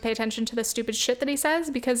really like to pay attention to the stupid shit that he says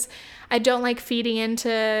because I don't like feeding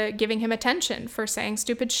into giving him attention for saying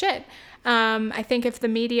stupid shit. I think if the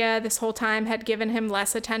media this whole time had given him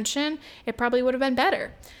less attention, it probably would have been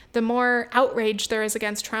better. The more outrage there is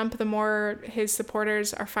against Trump, the more his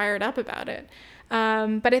supporters are fired up about it.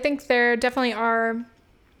 But I think there definitely are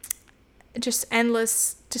just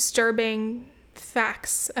endless disturbing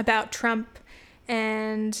facts about Trump.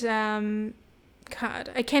 And, God,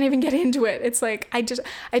 I can't even get into it. It's like,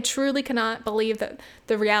 I truly cannot believe that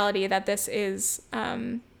the reality that this is,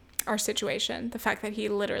 our situation, the fact that he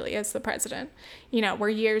literally is the president. We're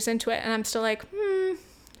years into it and I'm still like,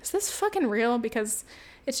 is this fucking real? Because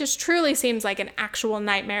it just truly seems like an actual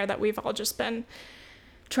nightmare that we've all just been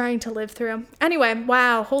trying to live through. Anyway,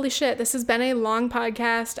 wow, holy shit, this has been a long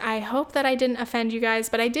podcast. I hope that I didn't offend you guys,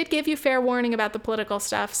 but I did give you fair warning about the political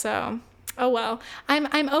stuff, so... Oh well,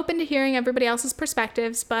 I'm open to hearing everybody else's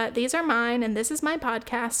perspectives, but these are mine and this is my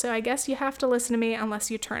podcast, so I guess you have to listen to me unless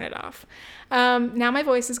you turn it off. Now my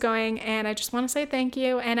voice is going and I just want to say thank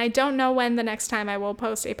you, and I don't know when the next time I will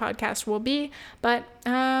post a podcast will be, but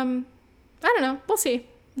I don't know, we'll see.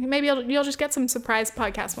 Maybe you'll just get some surprise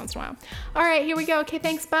podcasts once in a while. All right, here we go. Okay,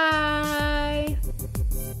 thanks. Bye.